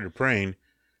she started praying,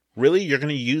 really? You're going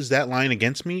to use that line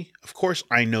against me? Of course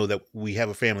I know that we have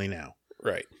a family now.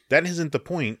 Right. That isn't the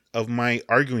point of my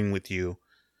arguing with you.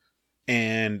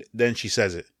 And then she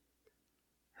says it.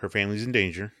 Her family's in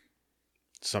danger.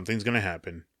 Something's going to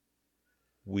happen.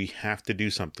 We have to do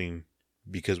something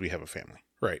because we have a family.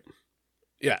 Right.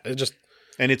 Yeah.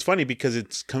 And it's funny because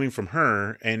it's coming from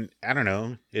her. And I don't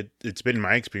know. It's been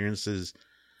my experiences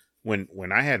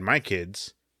when I had my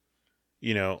kids,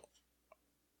 my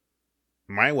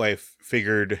wife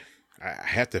figured, I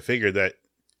had to figure that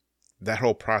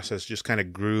whole process just kind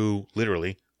of grew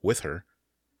literally with her.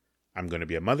 I'm going to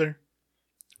be a mother.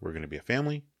 We're going to be a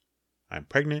family. I'm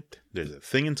pregnant. There's a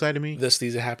thing inside of me. This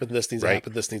needs to happen. This needs to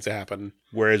happen. This needs to happen.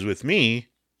 Whereas with me,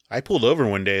 I pulled over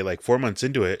one day, like 4 months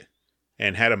into it,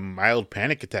 and had a mild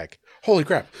panic attack. Holy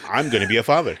crap. I'm going to be a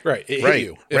father. Right. It hit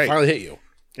you. It finally hit you.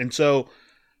 And so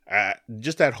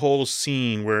just that whole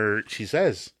scene where she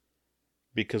says,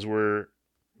 because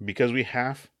we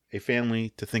have a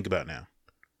family to think about now.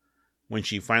 When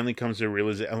she finally comes to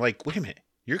realize it, I'm like, wait a minute,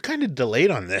 you're kind of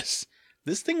delayed on this.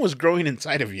 This thing was growing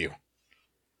inside of you.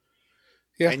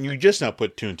 Yeah. And you just now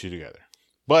put two and two together.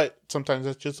 But sometimes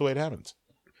that's just the way it happens.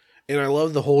 And I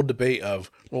love the whole debate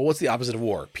of, well, what's the opposite of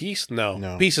war? Peace?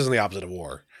 No. Peace isn't the opposite of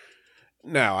war.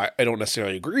 Now, I don't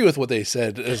necessarily agree with what they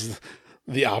said is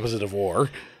the opposite of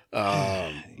war.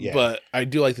 Yeah. But I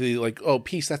do like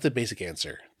peace, that's the basic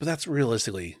answer. But that's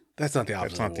realistically, that's not the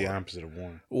opposite of war. That's not the opposite of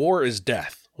war. War is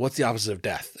death. What's the opposite of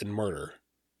death and murder?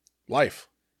 Life.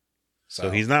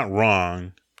 So he's not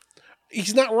wrong.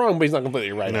 He's not wrong, but he's not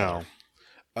completely right. No.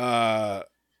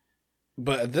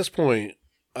 But at this point,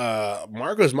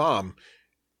 Marco's mom,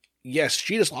 yes,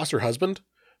 she just lost her husband,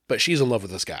 but she's in love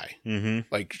with this guy.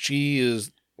 Mm-hmm. Like, she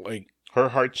is, like... Her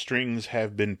heartstrings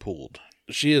have been pulled.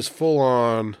 She is full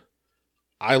on,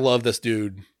 I love this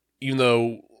dude, even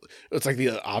though it's like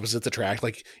the opposites attract.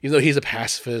 Like, even though he's a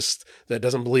pacifist that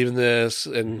doesn't believe in this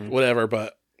and whatever,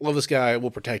 but love this guy,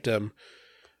 we'll protect him.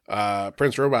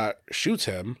 Prince Robot shoots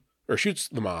him, or shoots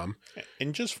the mom.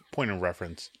 And just point of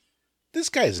reference, this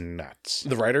guy's nuts.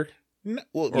 The writer?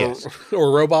 Yes.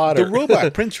 Or Robot. The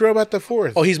robot, Prince Robot the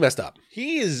Fourth. Oh, he's messed up.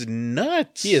 He is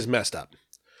nuts. He is messed up.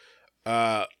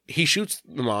 He shoots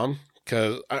the mom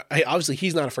because obviously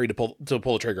he's not afraid to pull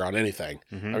the trigger on anything.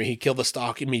 Mm-hmm. I mean, he killed the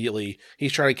stalk immediately.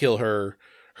 He's trying to kill her.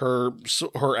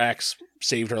 Her ex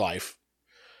saved her life,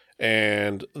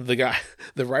 And the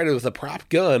writer with the prop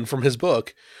gun from his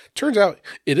book, turns out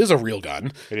it is a real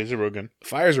gun. It is a real gun.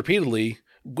 Fires repeatedly.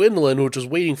 Gwendolyn, which was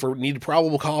waiting for needed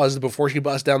probable cause before she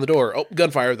busts down the door. Oh,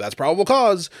 gunfire, that's probable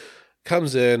cause.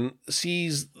 Comes in,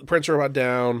 sees Prince Robot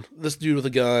down, this dude with a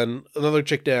gun, another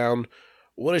chick down.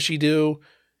 What does she do?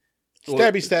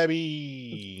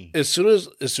 Stabby. As soon as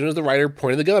the writer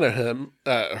pointed the gun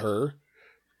at her,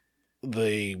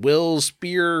 the Will's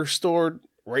spear stored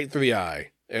right through the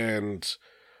eye. And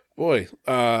boy,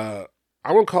 I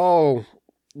won't call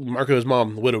Marco's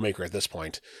mom the Widowmaker at this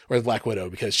point, or the Black Widow,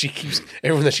 because she keeps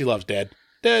everyone that she loves dead.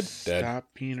 Stop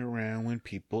being around when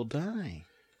people die.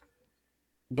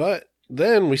 But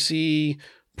then we see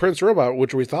Prince Robot,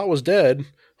 which we thought was dead.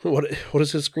 What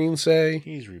does his screen say?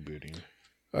 He's rebooting.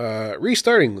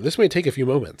 Restarting. This may take a few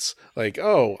moments. Like,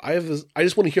 oh, I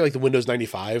just want to hear like the Windows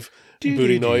 95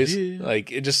 booting noise.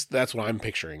 Like that's what I'm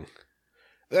picturing.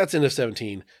 That's end of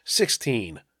 17.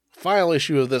 16. Final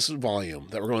issue of this volume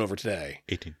that we're going over today.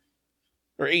 18.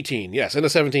 Or 18. Yes, end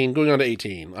of 17, going on to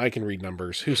 18. I can read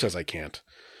numbers. Who says I can't?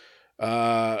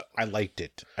 I liked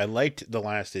it. I liked the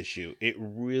last issue. It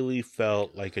really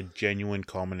felt like a genuine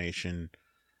culmination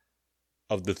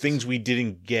of the things we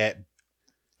didn't get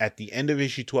at the end of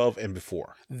issue 12 and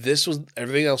before.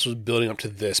 Everything else was building up to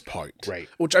this point. Right.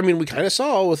 Which, I mean, we kind of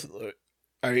saw with,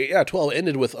 12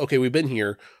 ended with, okay, we've been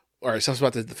here. All right, stuff's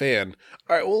about to hit the fan.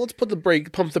 All right, well, let's pump the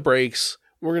brakes.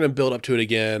 We're going to build up to it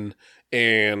again.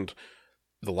 And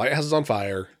the lighthouse is on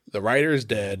fire. The writer is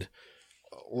dead.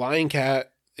 Lion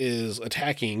Cat is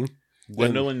attacking.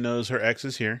 Gwendolyn knows her ex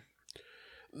is here.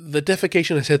 The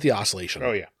defecation has hit the oscillation.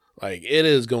 Oh, yeah. Like, it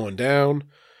is going down.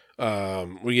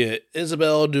 We get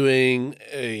Isabel doing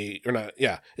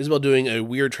Isabel doing a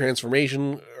weird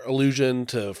transformation illusion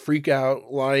to freak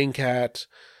out Lion Cat,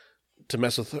 to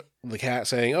mess with the cat,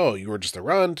 saying, oh, you were just a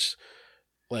runt.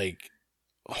 Like,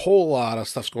 a whole lot of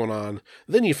stuff's going on.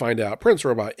 Then you find out Prince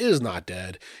Robot is not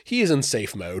dead. He is in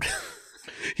safe mode.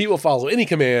 He will follow any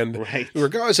command, right,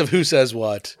 regardless of who says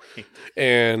what. Right.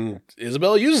 And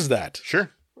Isabel uses that.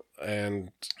 Sure.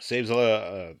 And saves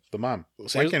the mom.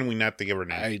 Why can we not think of her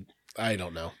name? I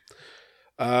don't know.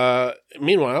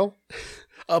 Meanwhile,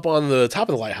 up on the top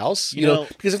of the lighthouse, you know,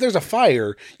 because if there's a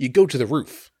fire, you go to the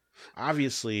roof.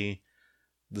 Obviously,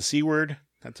 the C word,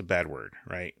 that's a bad word,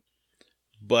 right?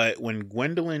 But when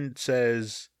Gwendolyn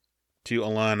says to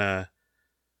Alana,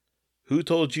 who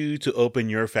told you to open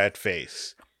your fat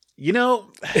face? You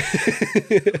know,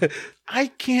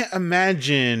 I can't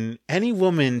imagine any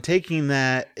woman taking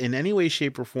that in any way,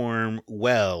 shape, or form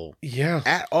well. Yeah.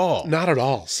 At all. Not at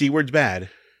all. C word's bad.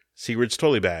 C word's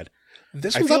totally bad.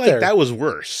 This I one's feel up like there. That was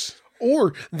worse.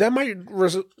 Or that might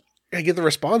get the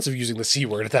response of using the C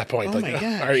word at that point. Oh my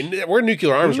gosh. All right, we're a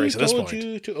nuclear arms race at this point. Who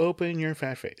told you to open your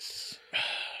fat face?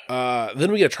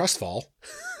 Then we get a trust fall.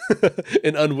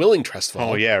 An unwilling trust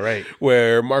fall. Oh, yeah, right.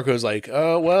 Where Marco's like,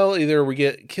 well, either we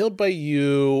get killed by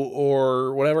you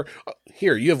or whatever.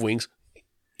 Here, you have wings.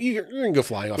 You're going to go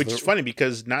flying off. Which is funny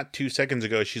because not 2 seconds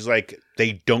ago, she's like,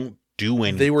 they don't do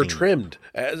anything. They were trimmed.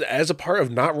 As a part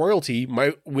of not royalty,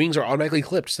 my wings are automatically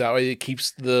clipped. So that way it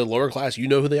keeps the lower class, you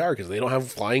know who they are because they don't have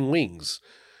flying wings.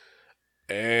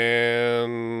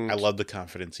 And I love the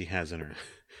confidence he has in her.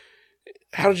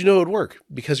 How did you know it would work?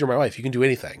 Because you're my wife. You can do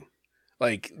anything.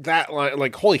 Like that line,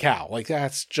 like, holy cow. Like,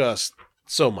 that's just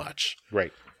so much.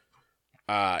 Right.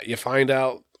 You find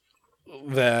out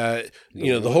that,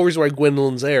 the whole reason why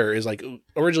Gwendolyn's there is like,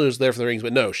 originally it was there for the rings,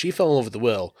 but no, she fell in love with the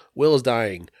Will. Will is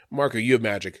dying. Marco, you have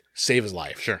magic. Save his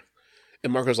life. Sure.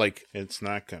 And Marco's like, it's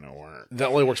not going to work. That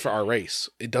only works for our race.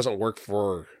 It doesn't work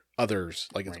for others.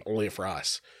 Like, it's only for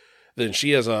us. Then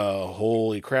she has a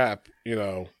holy crap,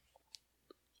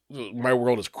 my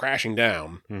world is crashing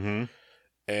down. Mm-hmm.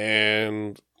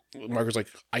 And Marco's like,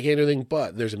 I can't do anything,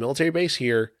 but there's a military base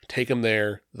here. Take them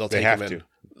there. They'll take them in.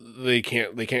 They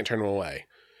can't turn them away.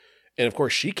 And of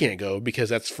course she can't go because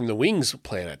that's from the Wings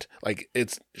planet. Like,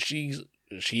 she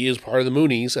is part of the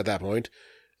Moonies at that point.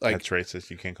 Like, that's racist.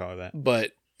 You can't call it that.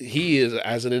 But he is,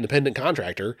 as an independent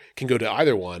contractor, can go to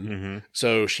either one. Mm-hmm.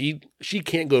 So she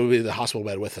can't go to the hospital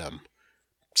bed with them.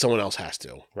 Someone else has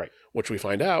to. Right. Which we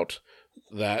find out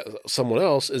that someone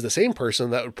else is the same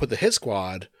person that would put the hit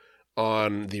squad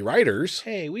on the Riders.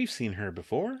 Hey, we've seen her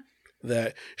before.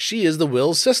 That she is the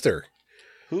Will's sister.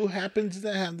 Who happens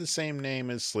to have the same name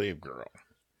as Slave Girl.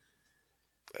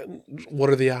 What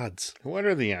are the odds? What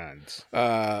are the odds?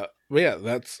 Yeah,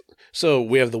 so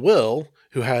we have the Will,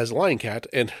 who has Lion Cat,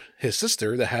 and his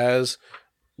sister that has,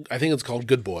 I think it's called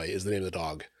Good Boy is the name of the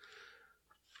dog.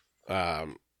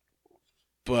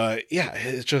 But yeah,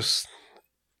 it's just,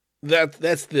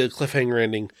 That's the cliffhanger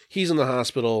ending. He's in the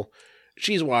hospital.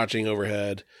 She's watching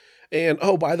overhead. And,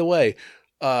 oh, by the way,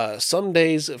 some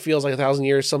days it feels like 1,000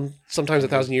 years. Sometimes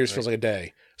 1,000 years feels like a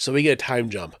day. So we get a time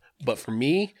jump. But for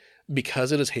me,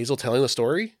 because it is Hazel telling the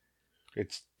story,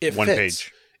 it one fits.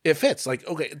 page. It fits. Like,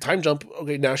 okay, time jump.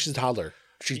 Okay, now she's a toddler.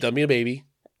 She's done being a baby.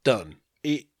 Done.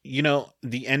 The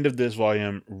end of this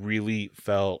volume really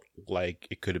felt like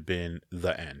it could have been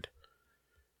the end.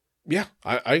 Yeah,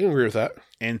 I can agree with that.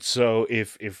 And so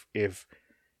if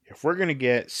we're gonna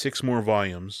get 6 more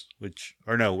volumes,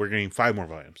 we're getting 5 more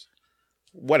volumes,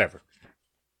 whatever.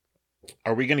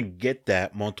 Are we gonna get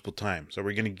that multiple times? Are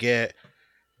we gonna get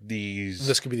these?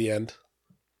 This could be the end.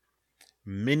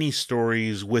 Mini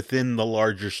stories within the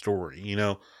larger story,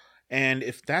 And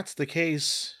if that's the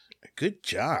case, good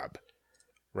job,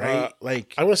 right?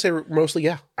 I want to say mostly,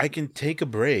 yeah. I can take a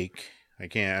break. I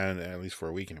can, at least for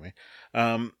a week anyway.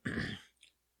 And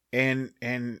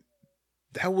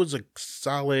that was a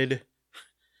solid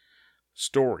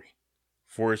story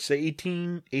for, say,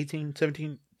 18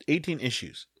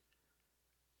 issues.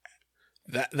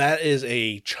 That is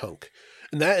a chunk.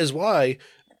 And that is why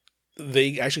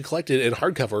they actually collected in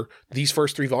hardcover these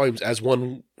first 3 volumes as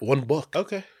one book.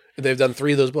 Okay. And they've done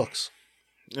 3 of those books.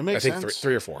 It makes sense. I think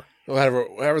 3 or 4.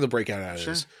 Whatever the breakout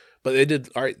is. But they did,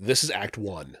 all right, this is Act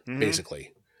 1,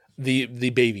 basically. The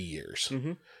baby years.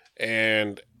 Mm-hmm.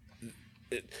 And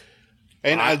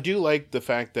I do like the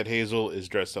fact that Hazel is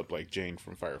dressed up like Jane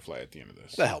from Firefly at the end of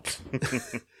this. That helps.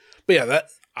 But yeah,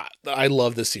 I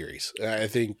love this series. I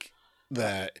think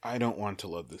that I don't want to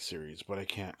love this series, but I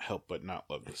can't help but not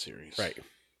love the series. Right.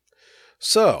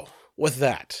 So, with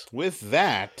that,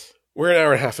 we're an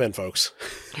hour and a half in, folks.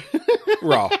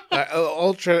 Raw.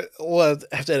 We'll have to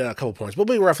edit out a couple points. We'll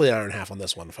be roughly an hour and a half on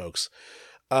this one, folks.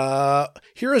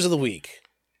 Heroes of the Week.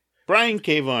 Brian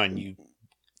K. Vaughan,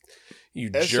 you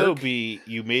SOB, jerk.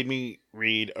 you made me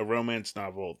read a romance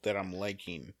novel that I'm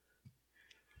liking.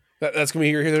 That's going to be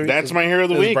your hero of the week? That's my hero of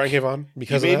the week. Brian K. Vaughan.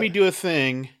 Because you made me do a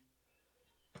thing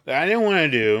that I didn't want to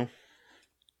do,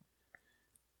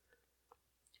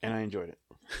 and I enjoyed it.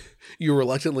 You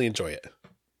reluctantly enjoy it.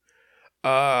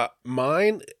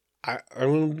 Mine, I'm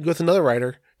going to go with another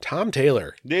writer, Tom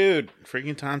Taylor. Dude,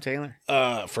 freaking Tom Taylor.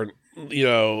 For,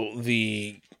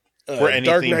 the for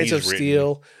Dark Knights of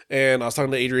Steel. And I was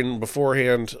talking to Adrian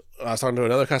beforehand. I was talking to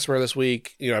another customer this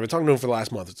week. I've been talking to him for the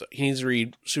last month. He needs to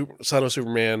read Son of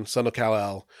Superman, Son of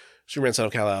Kal-El, Superman, Son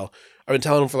of Kal-El. I've been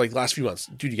telling him for like the last few months,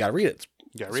 dude, you got to read it.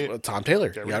 You got to read it. Tom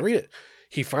Taylor. You got to read it.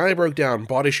 He finally broke down,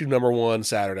 bought issue number 1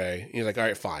 Saturday. He's like, all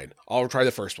right, fine. I'll try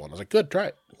the first one. I was like, good, try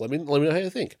it. Let me know how you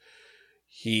think.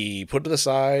 He put it to the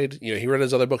side. He read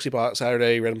his other books he bought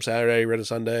Saturday, read them Saturday, read them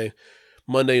Sunday.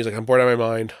 Monday, he's like, I'm bored out of my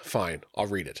mind. Fine, I'll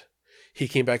read it. He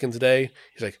came back in today.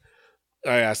 He's like,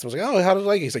 I asked him, I was like, oh, how did you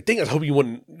like it? He's like, dang, I hope you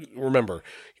wouldn't remember.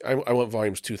 I want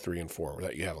volumes 2, 3, and 4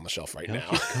 that you have on the shelf right now.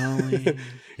 Keep calling.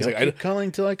 He's like, keep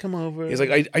calling till I come over. He's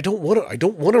like, I don't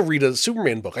want to read a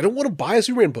Superman book. I don't want to buy a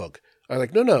Superman book. I was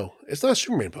like, no, it's not a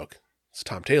Superman book. It's a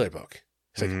Tom Taylor book.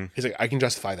 He's like, I can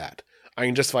justify that. I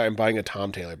can justify I'm buying a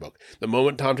Tom Taylor book. The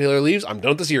moment Tom Taylor leaves, I'm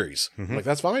done with the series. I'm like,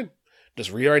 that's fine.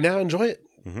 Just read it right now, enjoy it,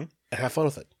 and have fun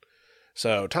with it.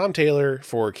 So Tom Taylor,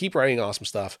 for keep writing awesome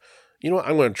stuff. You know what?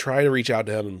 I'm going to try to reach out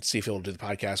to him and see if he'll do the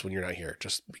podcast when you're not here,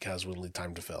 just because we'll need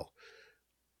time to fill.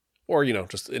 Or,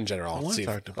 just in general, I'll see if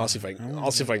I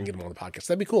can get him on the podcast.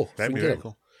 That'd be cool. That'd be very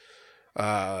cool.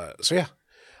 So yeah.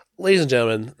 Ladies and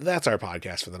gentlemen, that's our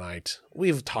podcast for the night.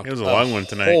 We've talked a long one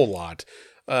tonight. Whole lot.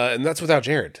 And that's without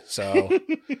Jared. So,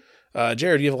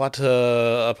 Jared, you have a lot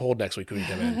to uphold next week when you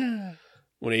come in.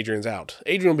 When Adrian's out.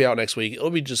 Adrian will be out next week.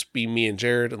 It'll just be me and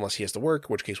Jared unless he has to work,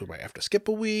 in which case we might have to skip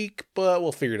a week, but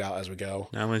we'll figure it out as we go.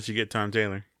 Not unless you get Tom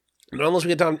Taylor. No, unless we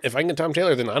get Tom. If I can get Tom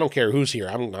Taylor, then I don't care who's here.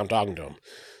 I'm talking to him.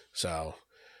 So,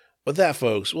 with that,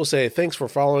 folks, we'll say thanks for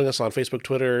following us on Facebook,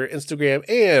 Twitter, Instagram,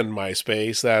 and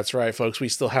MySpace. That's right, folks. We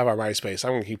still have our MySpace.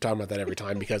 I'm going to keep talking about that every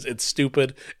time because it's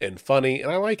stupid and funny,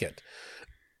 and I like it.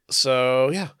 So,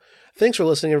 yeah. Thanks for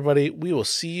listening, everybody. We will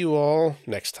see you all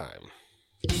next time.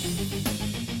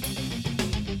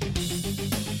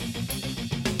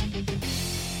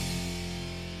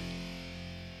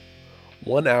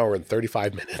 1 hour and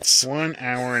 35 minutes. 1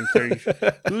 hour and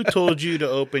 30. Who told you to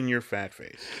open your fat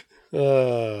face?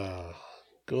 Good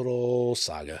old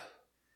Saga.